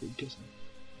 am I a good kisser?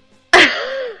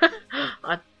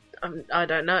 I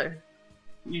don't know.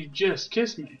 You just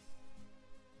kissed me.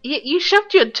 You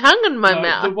shoved your tongue in my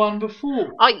mouth. The one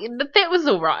before. Oh, but that was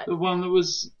all right. The one that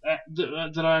was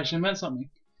that I actually meant something.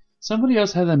 Somebody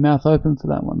else had their mouth open for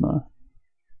that one though.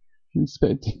 I'm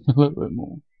expecting a little bit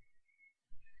more.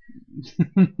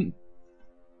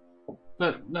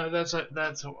 But no, that's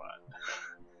alright.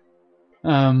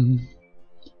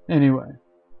 Anyway,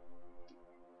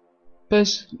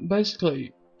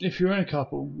 basically, if you're in a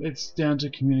couple, it's down to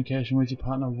communication with your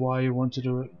partner why you want to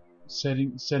do it,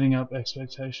 setting up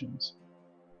expectations.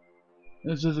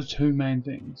 Those are the two main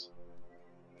things.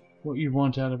 What you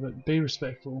want out of it. Be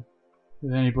respectful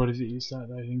with anybody that you start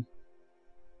dating,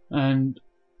 and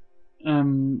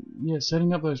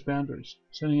setting up those boundaries.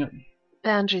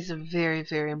 Boundaries are very,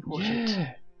 very important.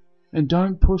 Yeah. And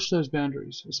don't push those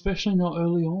boundaries, especially not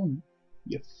early on.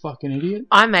 You fucking idiot.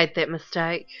 I made that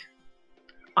mistake.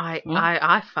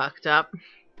 I fucked up.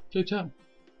 Do tell.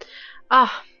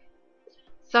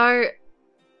 So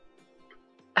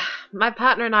my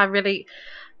partner and I really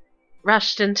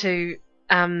rushed into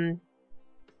the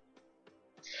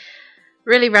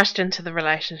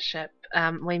relationship.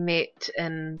 We met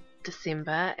in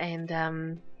December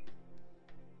and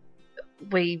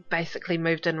we basically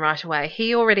moved in right away.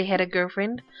 He already had a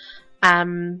girlfriend,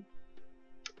 and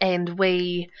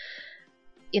we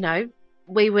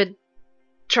were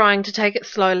trying to take it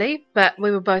slowly, but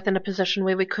we were both in a position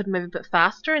where we could move a bit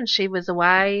faster, and she was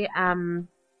away, and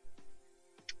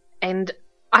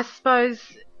I suppose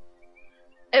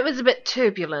it was a bit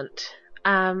turbulent,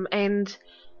 and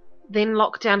then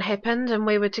lockdown happened, and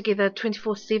we were together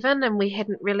 24/7, and we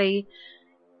hadn't really,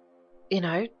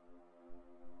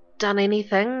 done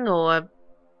anything or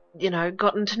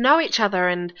gotten to know each other.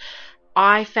 And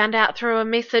I found out through a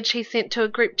message he sent to a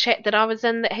group chat that I was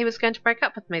in that he was going to break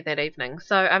up with me that evening.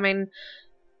 So I mean,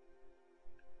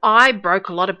 I broke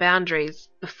a lot of boundaries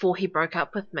before he broke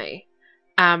up with me.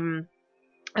 I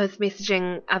was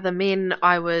messaging other men.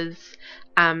 I was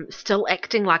still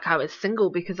acting like I was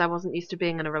single because I wasn't used to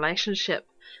being in a relationship.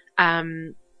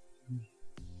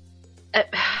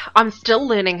 I'm still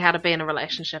learning how to be in a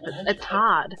relationship. It's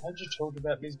hard. How'd you talk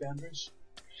about these boundaries?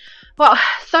 Well,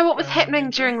 so what was happening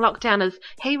during lockdown is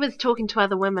he was talking to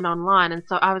other women online, and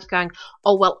so I was going,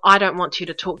 oh, well, I don't want you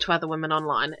to talk to other women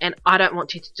online, and I don't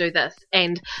want you to do this,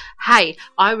 and hey,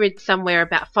 I read somewhere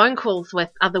about phone calls with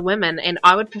other women, and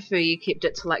I would prefer you kept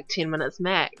it to like 10 minutes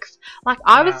max. Like,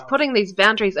 I was putting these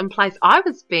boundaries in place. I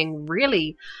was being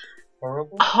really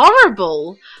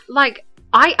horrible. Like,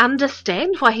 I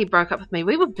understand why he broke up with me.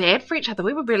 We were bad for each other.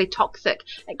 We were really toxic.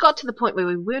 It got to the point where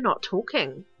we were not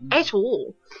talking at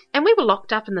all. And we were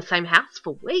locked up in the same house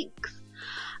for weeks.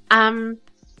 And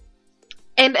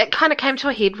it kind of came to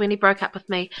a head when he broke up with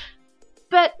me.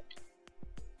 But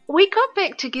we got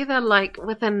back together like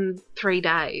within 3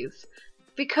 days.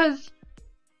 Because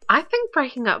I think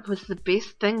breaking up was the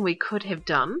best thing we could have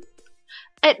done.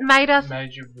 It made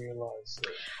you realise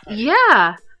that.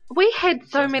 Yeah. We had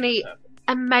so many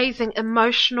amazing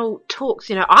emotional talks.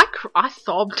 You know, I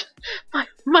sobbed my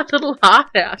little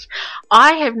heart out.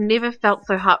 I have never felt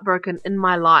so heartbroken in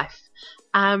my life.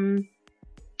 And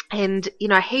you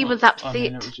know, he was upset. I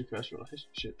mean, it was your first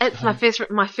relationship. It's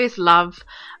my first love.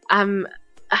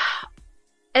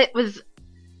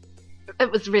 It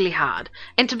was really hard.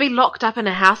 And to be locked up in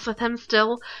a house with him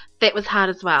still, that was hard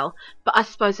as well. But I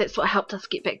suppose that's what helped us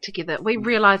get back together. We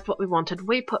realised what we wanted.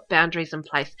 We put boundaries in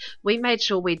place. We made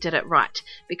sure we did it right.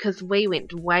 Because we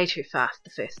went way too fast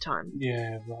the first time.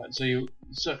 Yeah, right.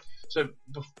 So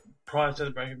prior to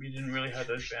the breakup, you didn't really have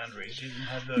those boundaries. You didn't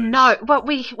have those... No, well,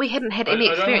 we hadn't had any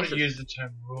experiences. I don't want to use the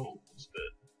term rules,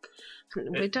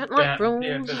 but... We don't like rules.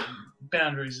 Yeah, but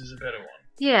boundaries is a better one.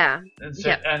 Yeah.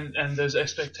 And those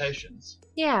expectations.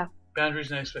 Yeah.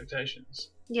 Boundaries and expectations.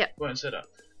 Yeah. Weren't set up.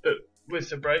 But with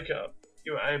the breakup,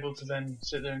 you were able to then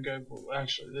sit there and go, well,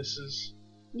 actually, this is...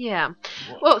 Yeah.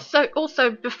 Well, so also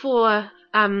before,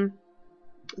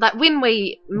 like when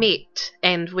we met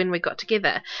and when we got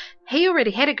together, he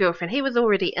already had a girlfriend. He was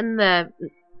already in the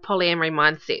polyamory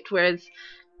mindset, whereas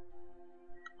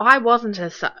I wasn't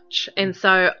as such. And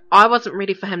so I wasn't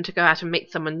ready for him to go out and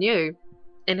meet someone new.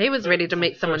 And he was ready to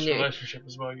meet someone new. Relationship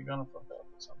as well, you're going to fuck up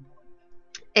at some point.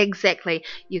 Exactly,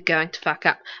 you're going to fuck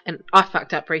up. And I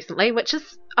fucked up recently, which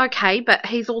is okay, but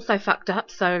he's also fucked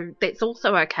up, so that's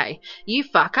also okay. You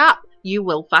fuck up, you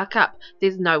will fuck up.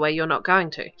 There's no way you're not going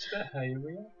to. It's about how you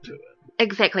react to it.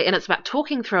 Exactly, and it's about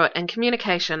talking through it and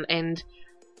communication and...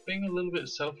 being a little bit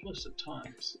selfless at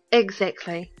times.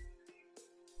 Exactly.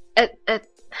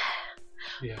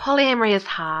 Polyamory is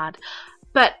hard,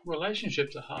 but...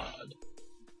 relationships are hard.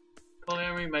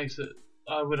 Polyamory makes it,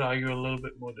 I would argue, a little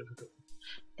bit more difficult.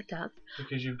 It does.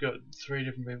 Because you've got 3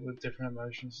 different people with different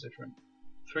emotions,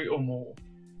 3 or more.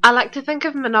 I like to think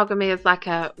of monogamy as like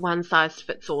a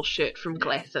one-size-fits-all shirt from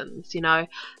Glassons, you know?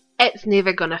 It's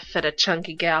never gonna fit a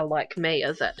chunky gal like me,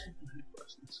 is it?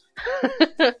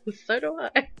 So do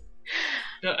I.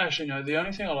 No, actually, no. The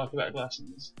only thing I like about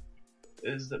Glassons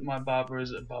is that my barber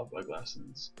is above by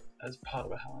Glassons as part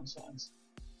of a Hallenstein's.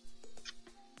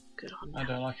 Good on you. I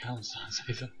don't like Hallenstein's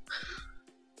either.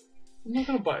 I'm not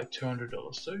going to buy a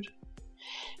 $200 suit.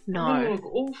 No. I'm going to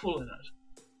look awful in it.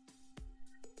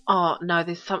 Oh, no,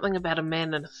 there's something about a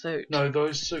man in a suit. No,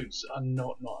 those suits are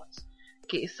not nice.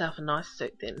 Get yourself a nice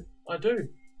suit then. I do.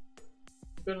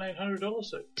 I've got an $800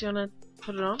 suit. Do you want to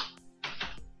put it on?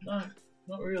 No,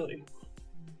 not really.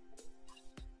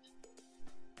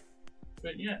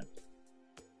 But yeah.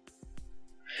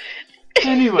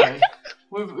 Anyway,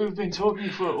 we've been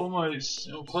talking for almost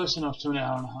close enough to an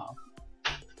hour and a half.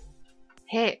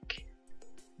 Heck.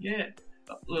 Yeah,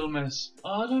 little miss.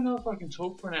 I don't know if I can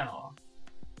talk for an hour.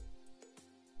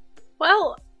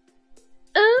 Well,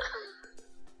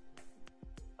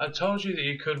 I told you that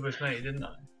you could with me, didn't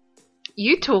I?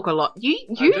 You talk a lot.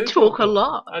 You talk a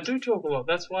lot. I do talk a lot.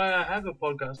 That's why I have a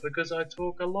podcast, because I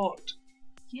talk a lot.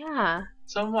 Yeah.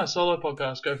 Some of my solo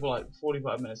podcasts go for like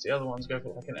 45 minutes. The other ones go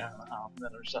for like an hour and a half, and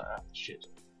then I'm just like, ah, shit.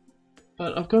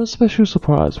 But I've got a special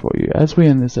surprise for you. As we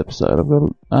end this episode, I've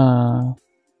got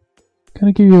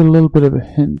gonna give you a little bit of a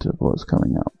hint of what's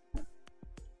coming up. It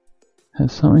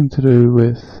has something to do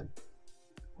with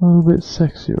a little bit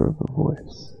sexier of a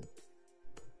voice.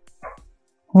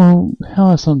 Well, how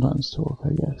I sometimes talk,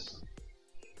 I guess.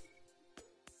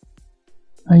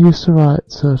 I used to write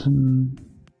certain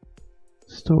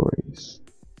stories,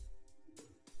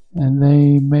 and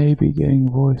they may be getting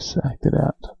voice acted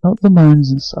out. Not the moans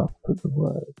and stuff, but the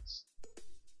words.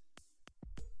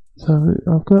 So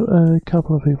I've got a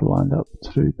couple of people lined up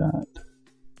to do that.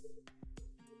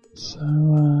 So,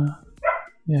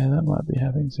 yeah, that might be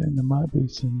happening soon. There might be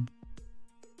some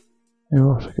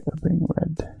erotica being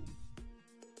read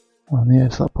on the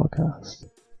AirSlap podcast.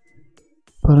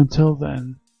 But until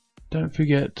then, don't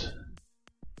forget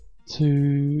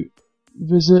to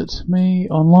visit me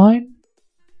online,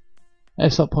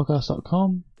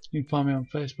 aslotpodcast.com. You can find me on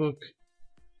Facebook,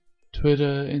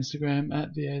 Twitter, Instagram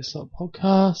at the Aslot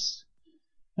Podcast.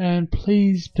 And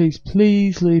please, please,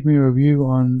 please leave me a review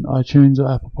on iTunes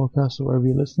or Apple Podcasts or wherever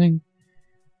you're listening.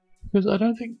 Because I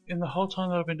don't think in the whole time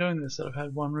that I've been doing this that I've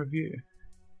had one review.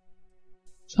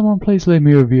 Someone please leave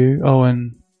me a review. Oh,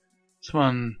 and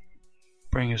someone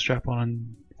bring a strap on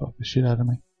and fuck the shit out of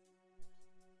me.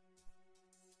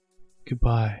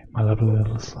 Goodbye, my lovely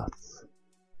little sluts.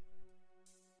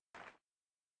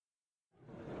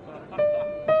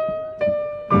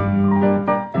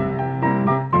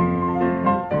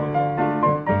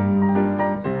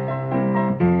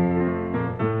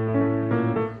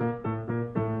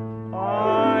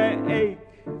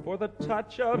 For the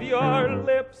touch of your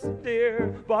lips,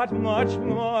 dear, but much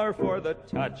more for the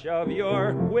touch of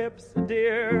your whips,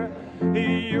 dear.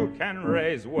 You can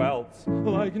raise welts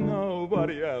like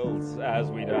nobody else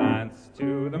as we dance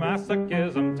to the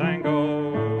masochism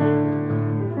tango.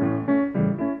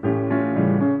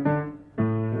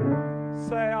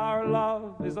 Say our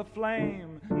love is a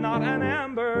flame, not an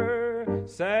ember.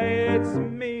 Say it's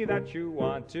me that you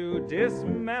want to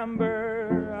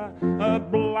dismember.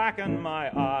 Blacken my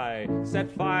eye,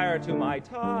 set fire to my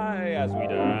tie as we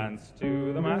dance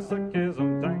to the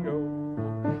masochism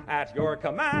tango. At your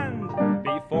command,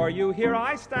 before you here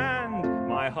I stand.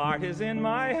 My heart is in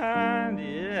my hand,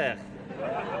 yeah.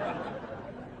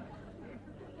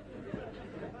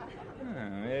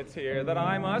 It's here that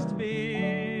I must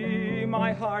be.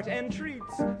 My heart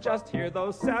entreats, just hear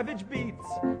those savage beats,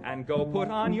 and go put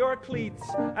on your cleats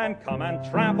and come and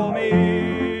trample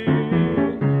me.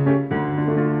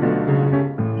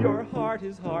 Your heart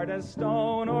is hard as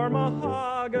stone or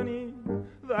mahogany.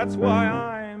 That's why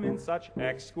I'm in such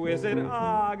exquisite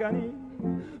agony.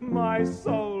 My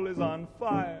soul is on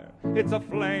fire, it's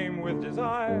aflame with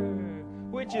desire,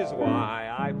 which is why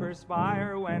I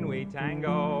perspire when we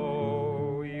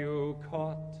tango. You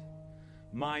caught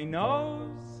my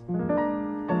nose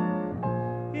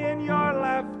in your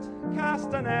left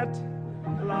castanet,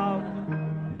 love.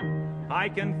 I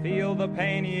can feel the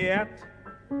pain yet,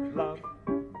 love,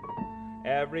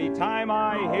 every time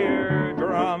I hear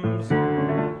drums.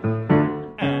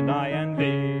 And I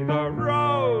envy the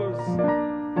rose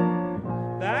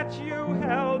that you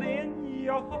held in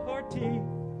your teeth,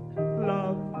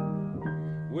 love,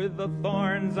 with the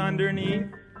thorns underneath,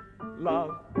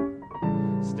 love,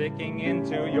 sticking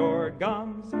into your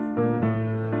gums.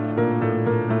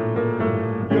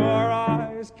 Your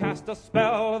eyes cast a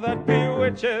spell that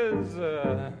bewitches.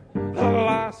 The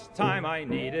last time I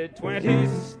needed 20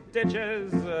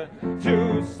 stitches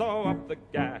to sew up the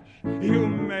gash you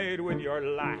made with your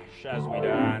lash as we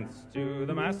dance to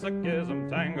the masochism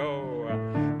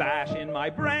tango. Bash in my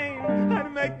brain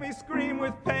and make me scream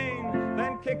with pain,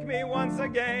 then kick me once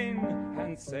again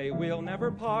and say we'll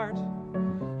never part.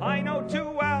 I know too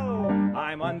well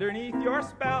I'm underneath your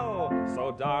spell,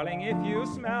 so darling, if you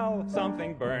smell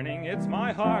something burning, it's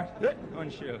my heart.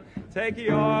 Won't you take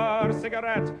your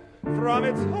cigarette from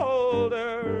its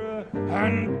holder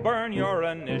and burn your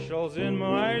initials in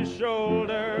my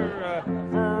shoulder,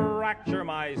 fracture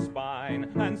my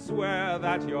spine and swear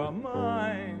that you're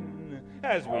mine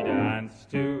as we dance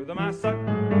to the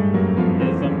masochism